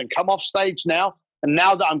beforehand and come off stage now, and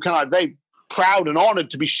now that I'm kind of very proud and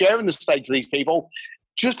honored to be sharing the stage with these people,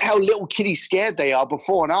 just how little kiddie scared they are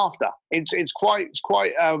before and after. It's quite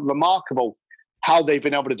remarkable how they've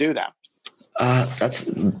been able to do that.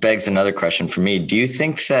 That begs another question for me. Do you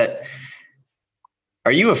think that,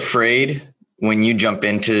 are you afraid when you jump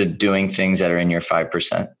into doing things that are in your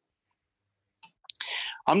 5%?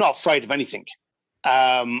 I'm not afraid of anything.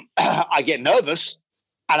 I get nervous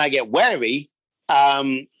and I get wary.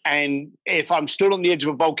 And if I'm stood on the edge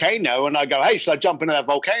of a volcano and I go, hey, should I jump into that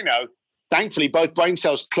volcano? Thankfully, both brain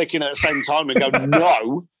cells click in at the same time and go,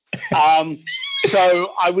 no.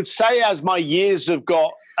 So I would say as my years have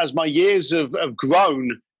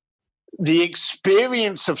grown, the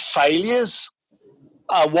experience of failures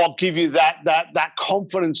are what give you that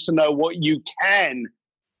confidence to know what you can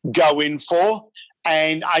go in for.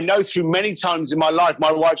 And I know through many times in my life,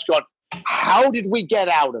 my wife's gone, how did we get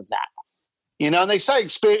out of that? You know, and they say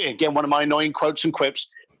experience, again, one of my annoying quotes and quips,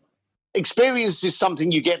 experience is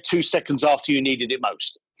something you get 2 seconds after you needed it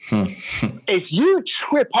most. If you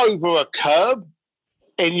trip over a curb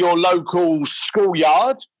in your local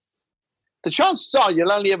schoolyard, the chances are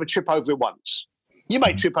you'll only ever trip over it once. You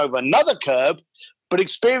may trip over another curb, but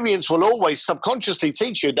experience will always subconsciously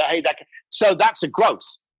teach you that, hey, so that's a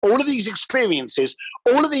growth. All of these experiences,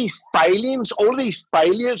 all of these failings, all of these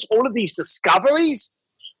failures, all of these discoveries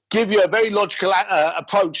give you a very logical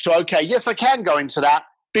approach to, okay, yes, I can go into that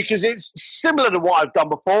because it's similar to what I've done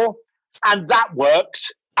before and that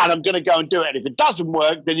worked and I'm going to go and do it. And if it doesn't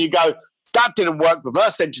work, then you go, that didn't work,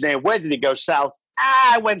 reverse engineer, where did it go south?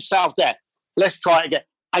 I went south there. Let's try it again.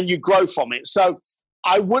 And you grow from it. So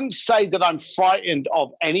I wouldn't say that I'm frightened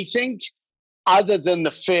of anything other than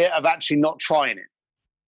the fear of actually not trying it.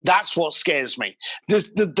 That's what scares me.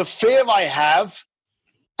 The fear I have,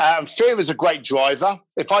 fear is a great driver.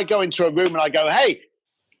 If I go into a room and I go, hey,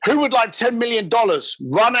 who would like $10 million?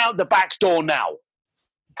 Run out the back door now.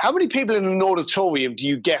 How many people in an auditorium do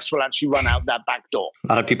you guess will actually run out that back door? A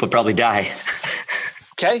lot of people probably die.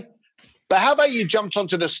 Okay. But how about you jumped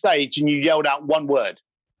onto the stage and you yelled out one word,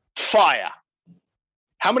 fire?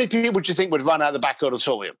 How many people would you think would run out the back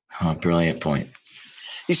auditorium? Oh, brilliant point.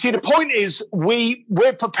 You see, the point is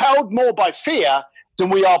we're propelled more by fear than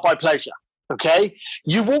we are by pleasure, okay?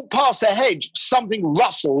 You walk past a hedge, something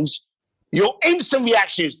rustles, your instant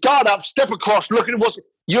reaction is guard up, step across, look at what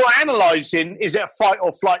you're analyzing. Is it a fight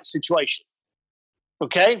or flight situation,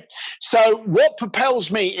 okay? So what propels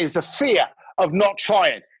me is the fear of not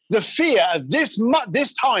trying, the fear of this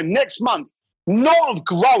time next month, not of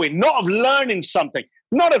growing, not of learning something,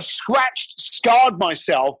 not of scarred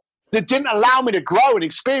myself that didn't allow me to grow and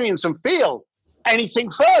experience and feel anything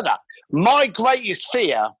further. My greatest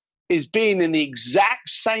fear is being in the exact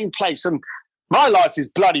same place. And my life is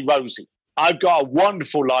bloody rosy. I've got a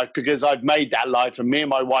wonderful life because I've made that life, and me and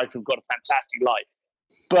my wife have got a fantastic life.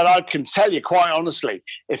 But I can tell you quite honestly,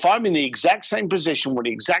 if I'm in the exact same position with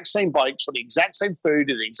the exact same bikes, with the exact same food,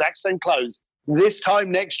 and the exact same clothes, this time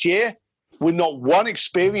next year, with not one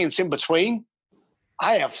experience in between,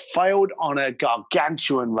 I have failed on a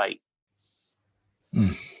gargantuan rate.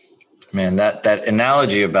 Man, that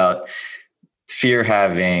analogy about fear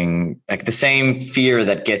having, like, the same fear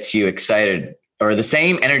that gets you excited, or the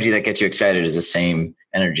same energy that gets you excited is the same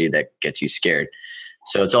energy that gets you scared.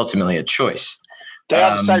 So it's ultimately a choice. They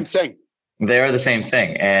are the same thing. They are the same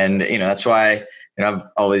thing. And, that's why,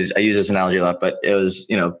 I use this analogy a lot, but it was,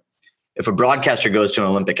 if a broadcaster goes to an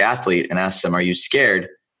Olympic athlete and asks them, are you scared?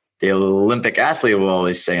 The Olympic athlete will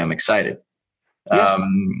always say, I'm excited. Yeah.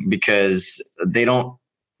 Because they don't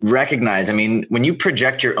recognize, when you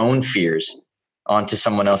project your own fears onto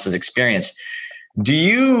someone else's experience, do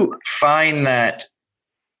you find that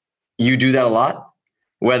you do that a lot?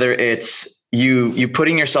 Whether it's you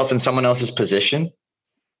putting yourself in someone else's position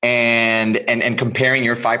and comparing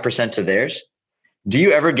your 5% to theirs? Do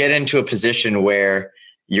you ever get into a position where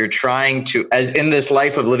you're trying to, as in this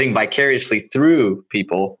life of living vicariously through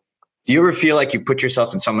people, do you ever feel like you put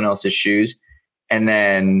yourself in someone else's shoes? And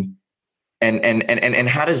then, and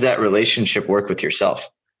how does that relationship work with yourself?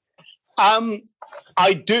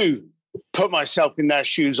 I do put myself in their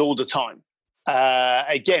shoes all the time.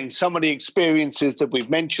 Again, some of the experiences that we've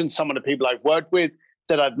mentioned, some of the people I've worked with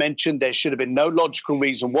that I've mentioned, there should have been no logical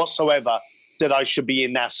reason whatsoever that I should be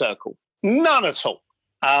in that circle. None at all.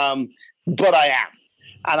 But I am.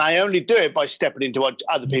 And I only do it by stepping into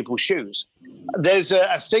other people's shoes. There's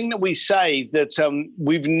a thing that we say that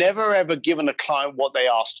we've never, ever given a client what they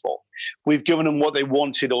asked for. We've given them what they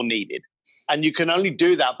wanted or needed. And you can only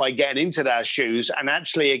do that by getting into their shoes and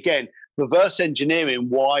actually, again, reverse engineering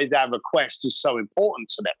why that request is so important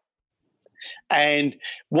to them. And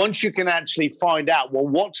once you can actually find out, well,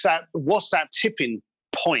 what's that tipping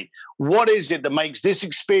point? What is it that makes this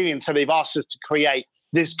experience that they've asked us to create,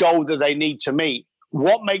 this goal that they need to meet?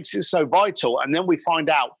 What makes it so vital? And then we find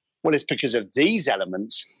out, well, it's because of these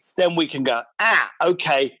elements. Then we can go,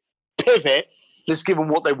 okay, pivot. Let's give them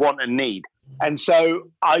what they want and need. And so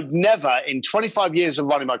I've never, in 25 years of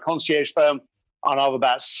running my concierge firm, and I've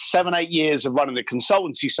about 7-8 years of running the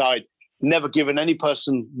consultancy side, never given any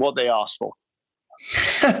person what they asked for.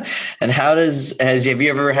 And have you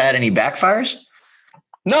ever had any backfires?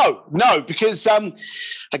 No, because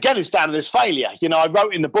again, it's down to this failure. I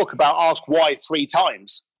wrote in the book about ask why 3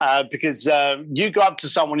 times because you go up to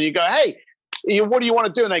someone and you go, hey, what do you want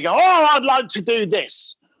to do? And they go, oh, I'd like to do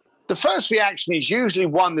this. The first reaction is usually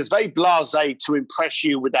one that's very blasé to impress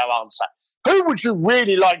you with their answer. Who would you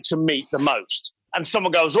really like to meet the most? And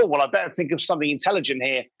someone goes, oh, well, I better think of something intelligent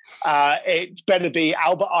here. It better be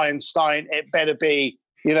Albert Einstein. It better be,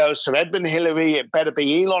 Sir Edmund Hillary. It better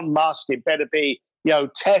be Elon Musk. It better be,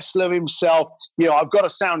 Tesla himself. I've got to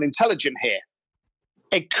sound intelligent here.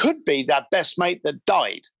 It could be that best mate that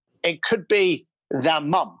died. It could be their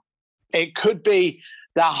mum. It could be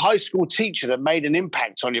that high school teacher that made an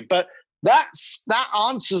impact on you. But that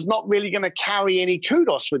answer's not really going to carry any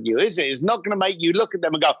kudos with you, is it? It's not going to make you look at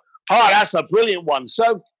them and go, oh, that's a brilliant one.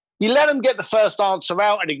 So you let them get the first answer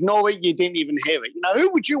out and ignore it. You didn't even hear it.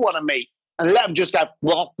 Who would you want to meet? And let them just go,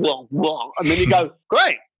 blah, blah, blah. And then you go,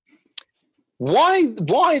 great. Why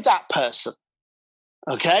that person?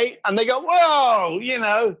 Okay. And they go,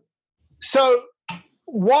 whoa, So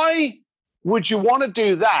why would you want to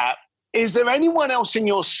do that? Is there anyone else in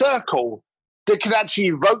your circle that could actually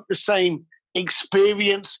evoke the same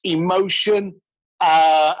experience, emotion,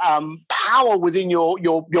 power within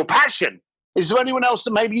your passion? Is there anyone else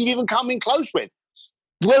that maybe you've even come in close with?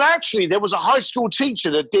 Well, actually, there was a high school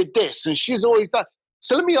teacher that did this, and she's always done.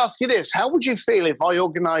 So let me ask you this. How would you feel if I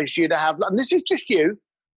organized you to have, and this is just you,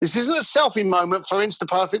 this isn't a selfie moment for Insta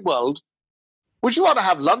Perfect World. Would you rather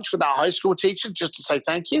have lunch with that high school teacher just to say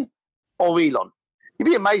thank you? Or Elon? You'd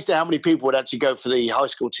be amazed at how many people would actually go for the high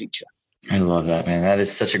school teacher. I love that, man. That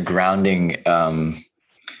is such a grounding.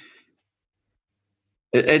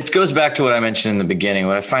 It goes back to what I mentioned in the beginning.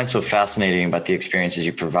 What I find so fascinating about the experiences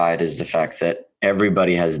you provide is the fact that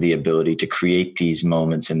everybody has the ability to create these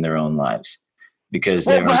moments in their own lives. Because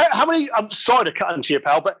how many? I'm sorry to cut into you,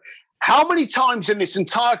 pal, but how many times in this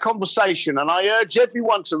entire conversation, and I urge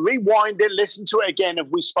everyone to rewind it, listen to it again, have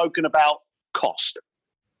we spoken about cost?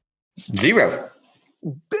 0.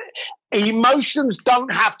 Emotions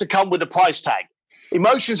don't have to come with a price tag.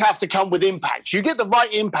 Emotions have to come with impact. You get the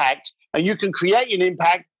right impact, and you can create an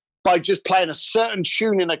impact by just playing a certain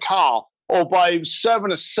tune in a car, or by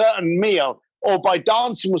serving a certain meal, or by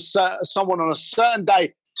dancing with someone on a certain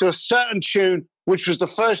day to a certain tune, which was the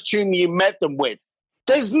first tune you met them with.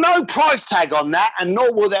 There's no price tag on that, and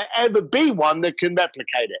nor will there ever be one that can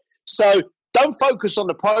replicate it. So don't focus on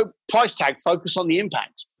the price tag, focus on the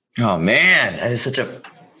impact. Oh, man, that is such a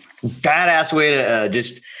badass way to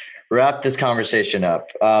just wrap this conversation up.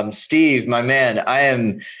 Steve, my man, I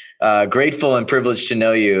am grateful and privileged to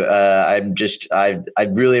know you. I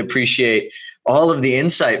really appreciate all of the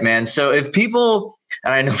insight, man. So if people,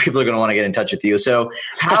 and I know people are going to want to get in touch with you. So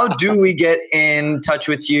how do we get in touch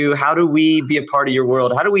with you? How do we be a part of your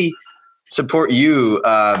world? How do we support you?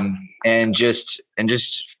 And just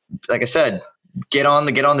like I said, get on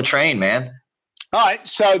the train, man. All right.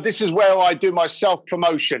 So this is where I do my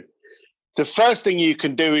self-promotion. The first thing you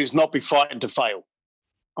can do is not be frightened to fail.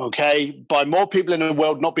 Okay. By more people in the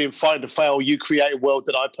world not being frightened to fail, you create a world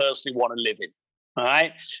that I personally want to live in. All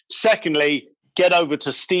right. Secondly, get over to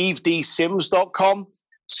stevedsims.com.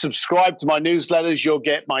 Subscribe to my newsletters. You'll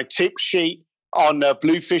get my tip sheet on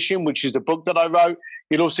bluefishing, which is the book that I wrote.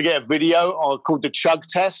 You'll also get a video called the Chug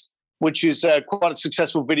Test, which is quite a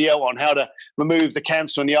successful video on how to remove the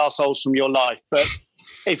cancer and the arseholes from your life. But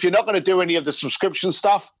if you're not going to do any of the subscription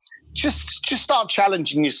stuff, just start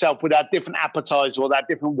challenging yourself with that different appetizer or that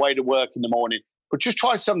different way to work in the morning. But just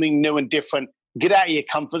try something new and different. Get out of your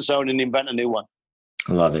comfort zone and invent a new one.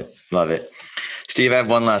 Love it. Love it. Steve, I have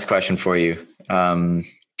one last question for you.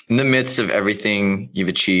 in the midst of everything you've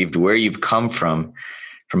achieved, where you've come from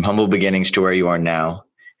humble beginnings to where you are now,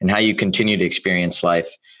 and how you continue to experience life,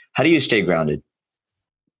 how do you stay grounded?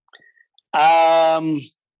 By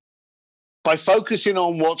focusing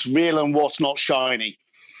on what's real and what's not shiny.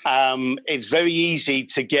 It's very easy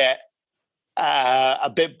to get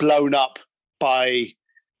a bit blown up by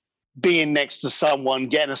being next to someone,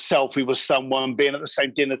 getting a selfie with someone, being at the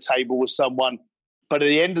same dinner table with someone. But at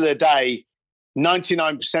the end of the day,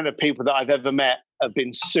 99% of people that I've ever met have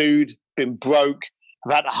been sued, been broke,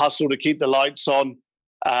 have had to hustle to keep the lights on,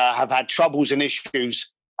 have had troubles and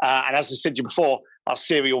issues. And as I said to you before, are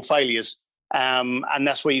serial failures. And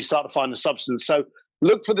that's where you start to find the substance. So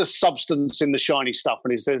look for the substance in the shiny stuff.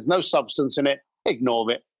 And if there's no substance in it, ignore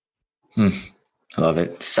it. I love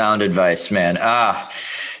it. Sound advice, man.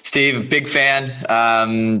 Steve, big fan.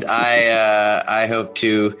 I hope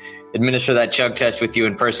to administer that chug test with you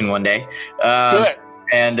in person one day. Do it.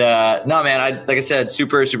 And no, man, like I said,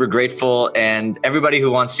 super, super grateful. And everybody who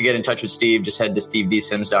wants to get in touch with Steve, just head to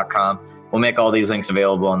stevedsims.com. We'll make all these links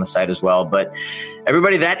available on the site as well. But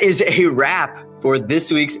everybody, that is a wrap for this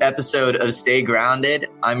week's episode of Stay Grounded.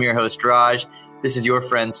 I'm your host, Raj. This is your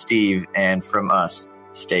friend, Steve. And from us,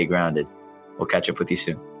 stay grounded. We'll catch up with you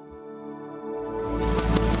soon.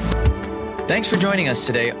 Thanks for joining us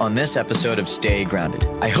today on this episode of Stay Grounded.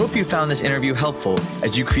 I hope you found this interview helpful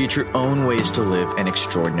as you create your own ways to live an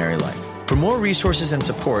extraordinary life. For more resources and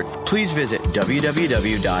support, please visit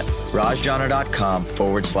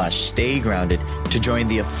www.rajjana.com/stay grounded to join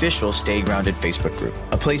the official Stay Grounded Facebook group,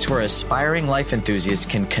 a place where aspiring life enthusiasts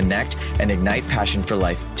can connect and ignite passion for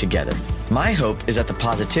life together. My hope is that the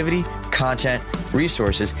positivity, content,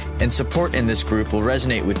 resources, and support in this group will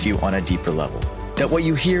resonate with you on a deeper level. That what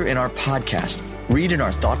you hear in our podcast, read in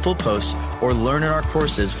our thoughtful posts, or learn in our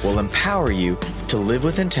courses will empower you to live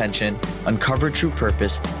with intention, uncover true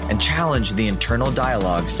purpose, and challenge the internal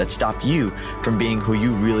dialogues that stop you from being who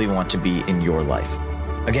you really want to be in your life.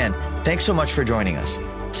 Again, thanks so much for joining us.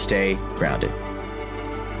 Stay grounded.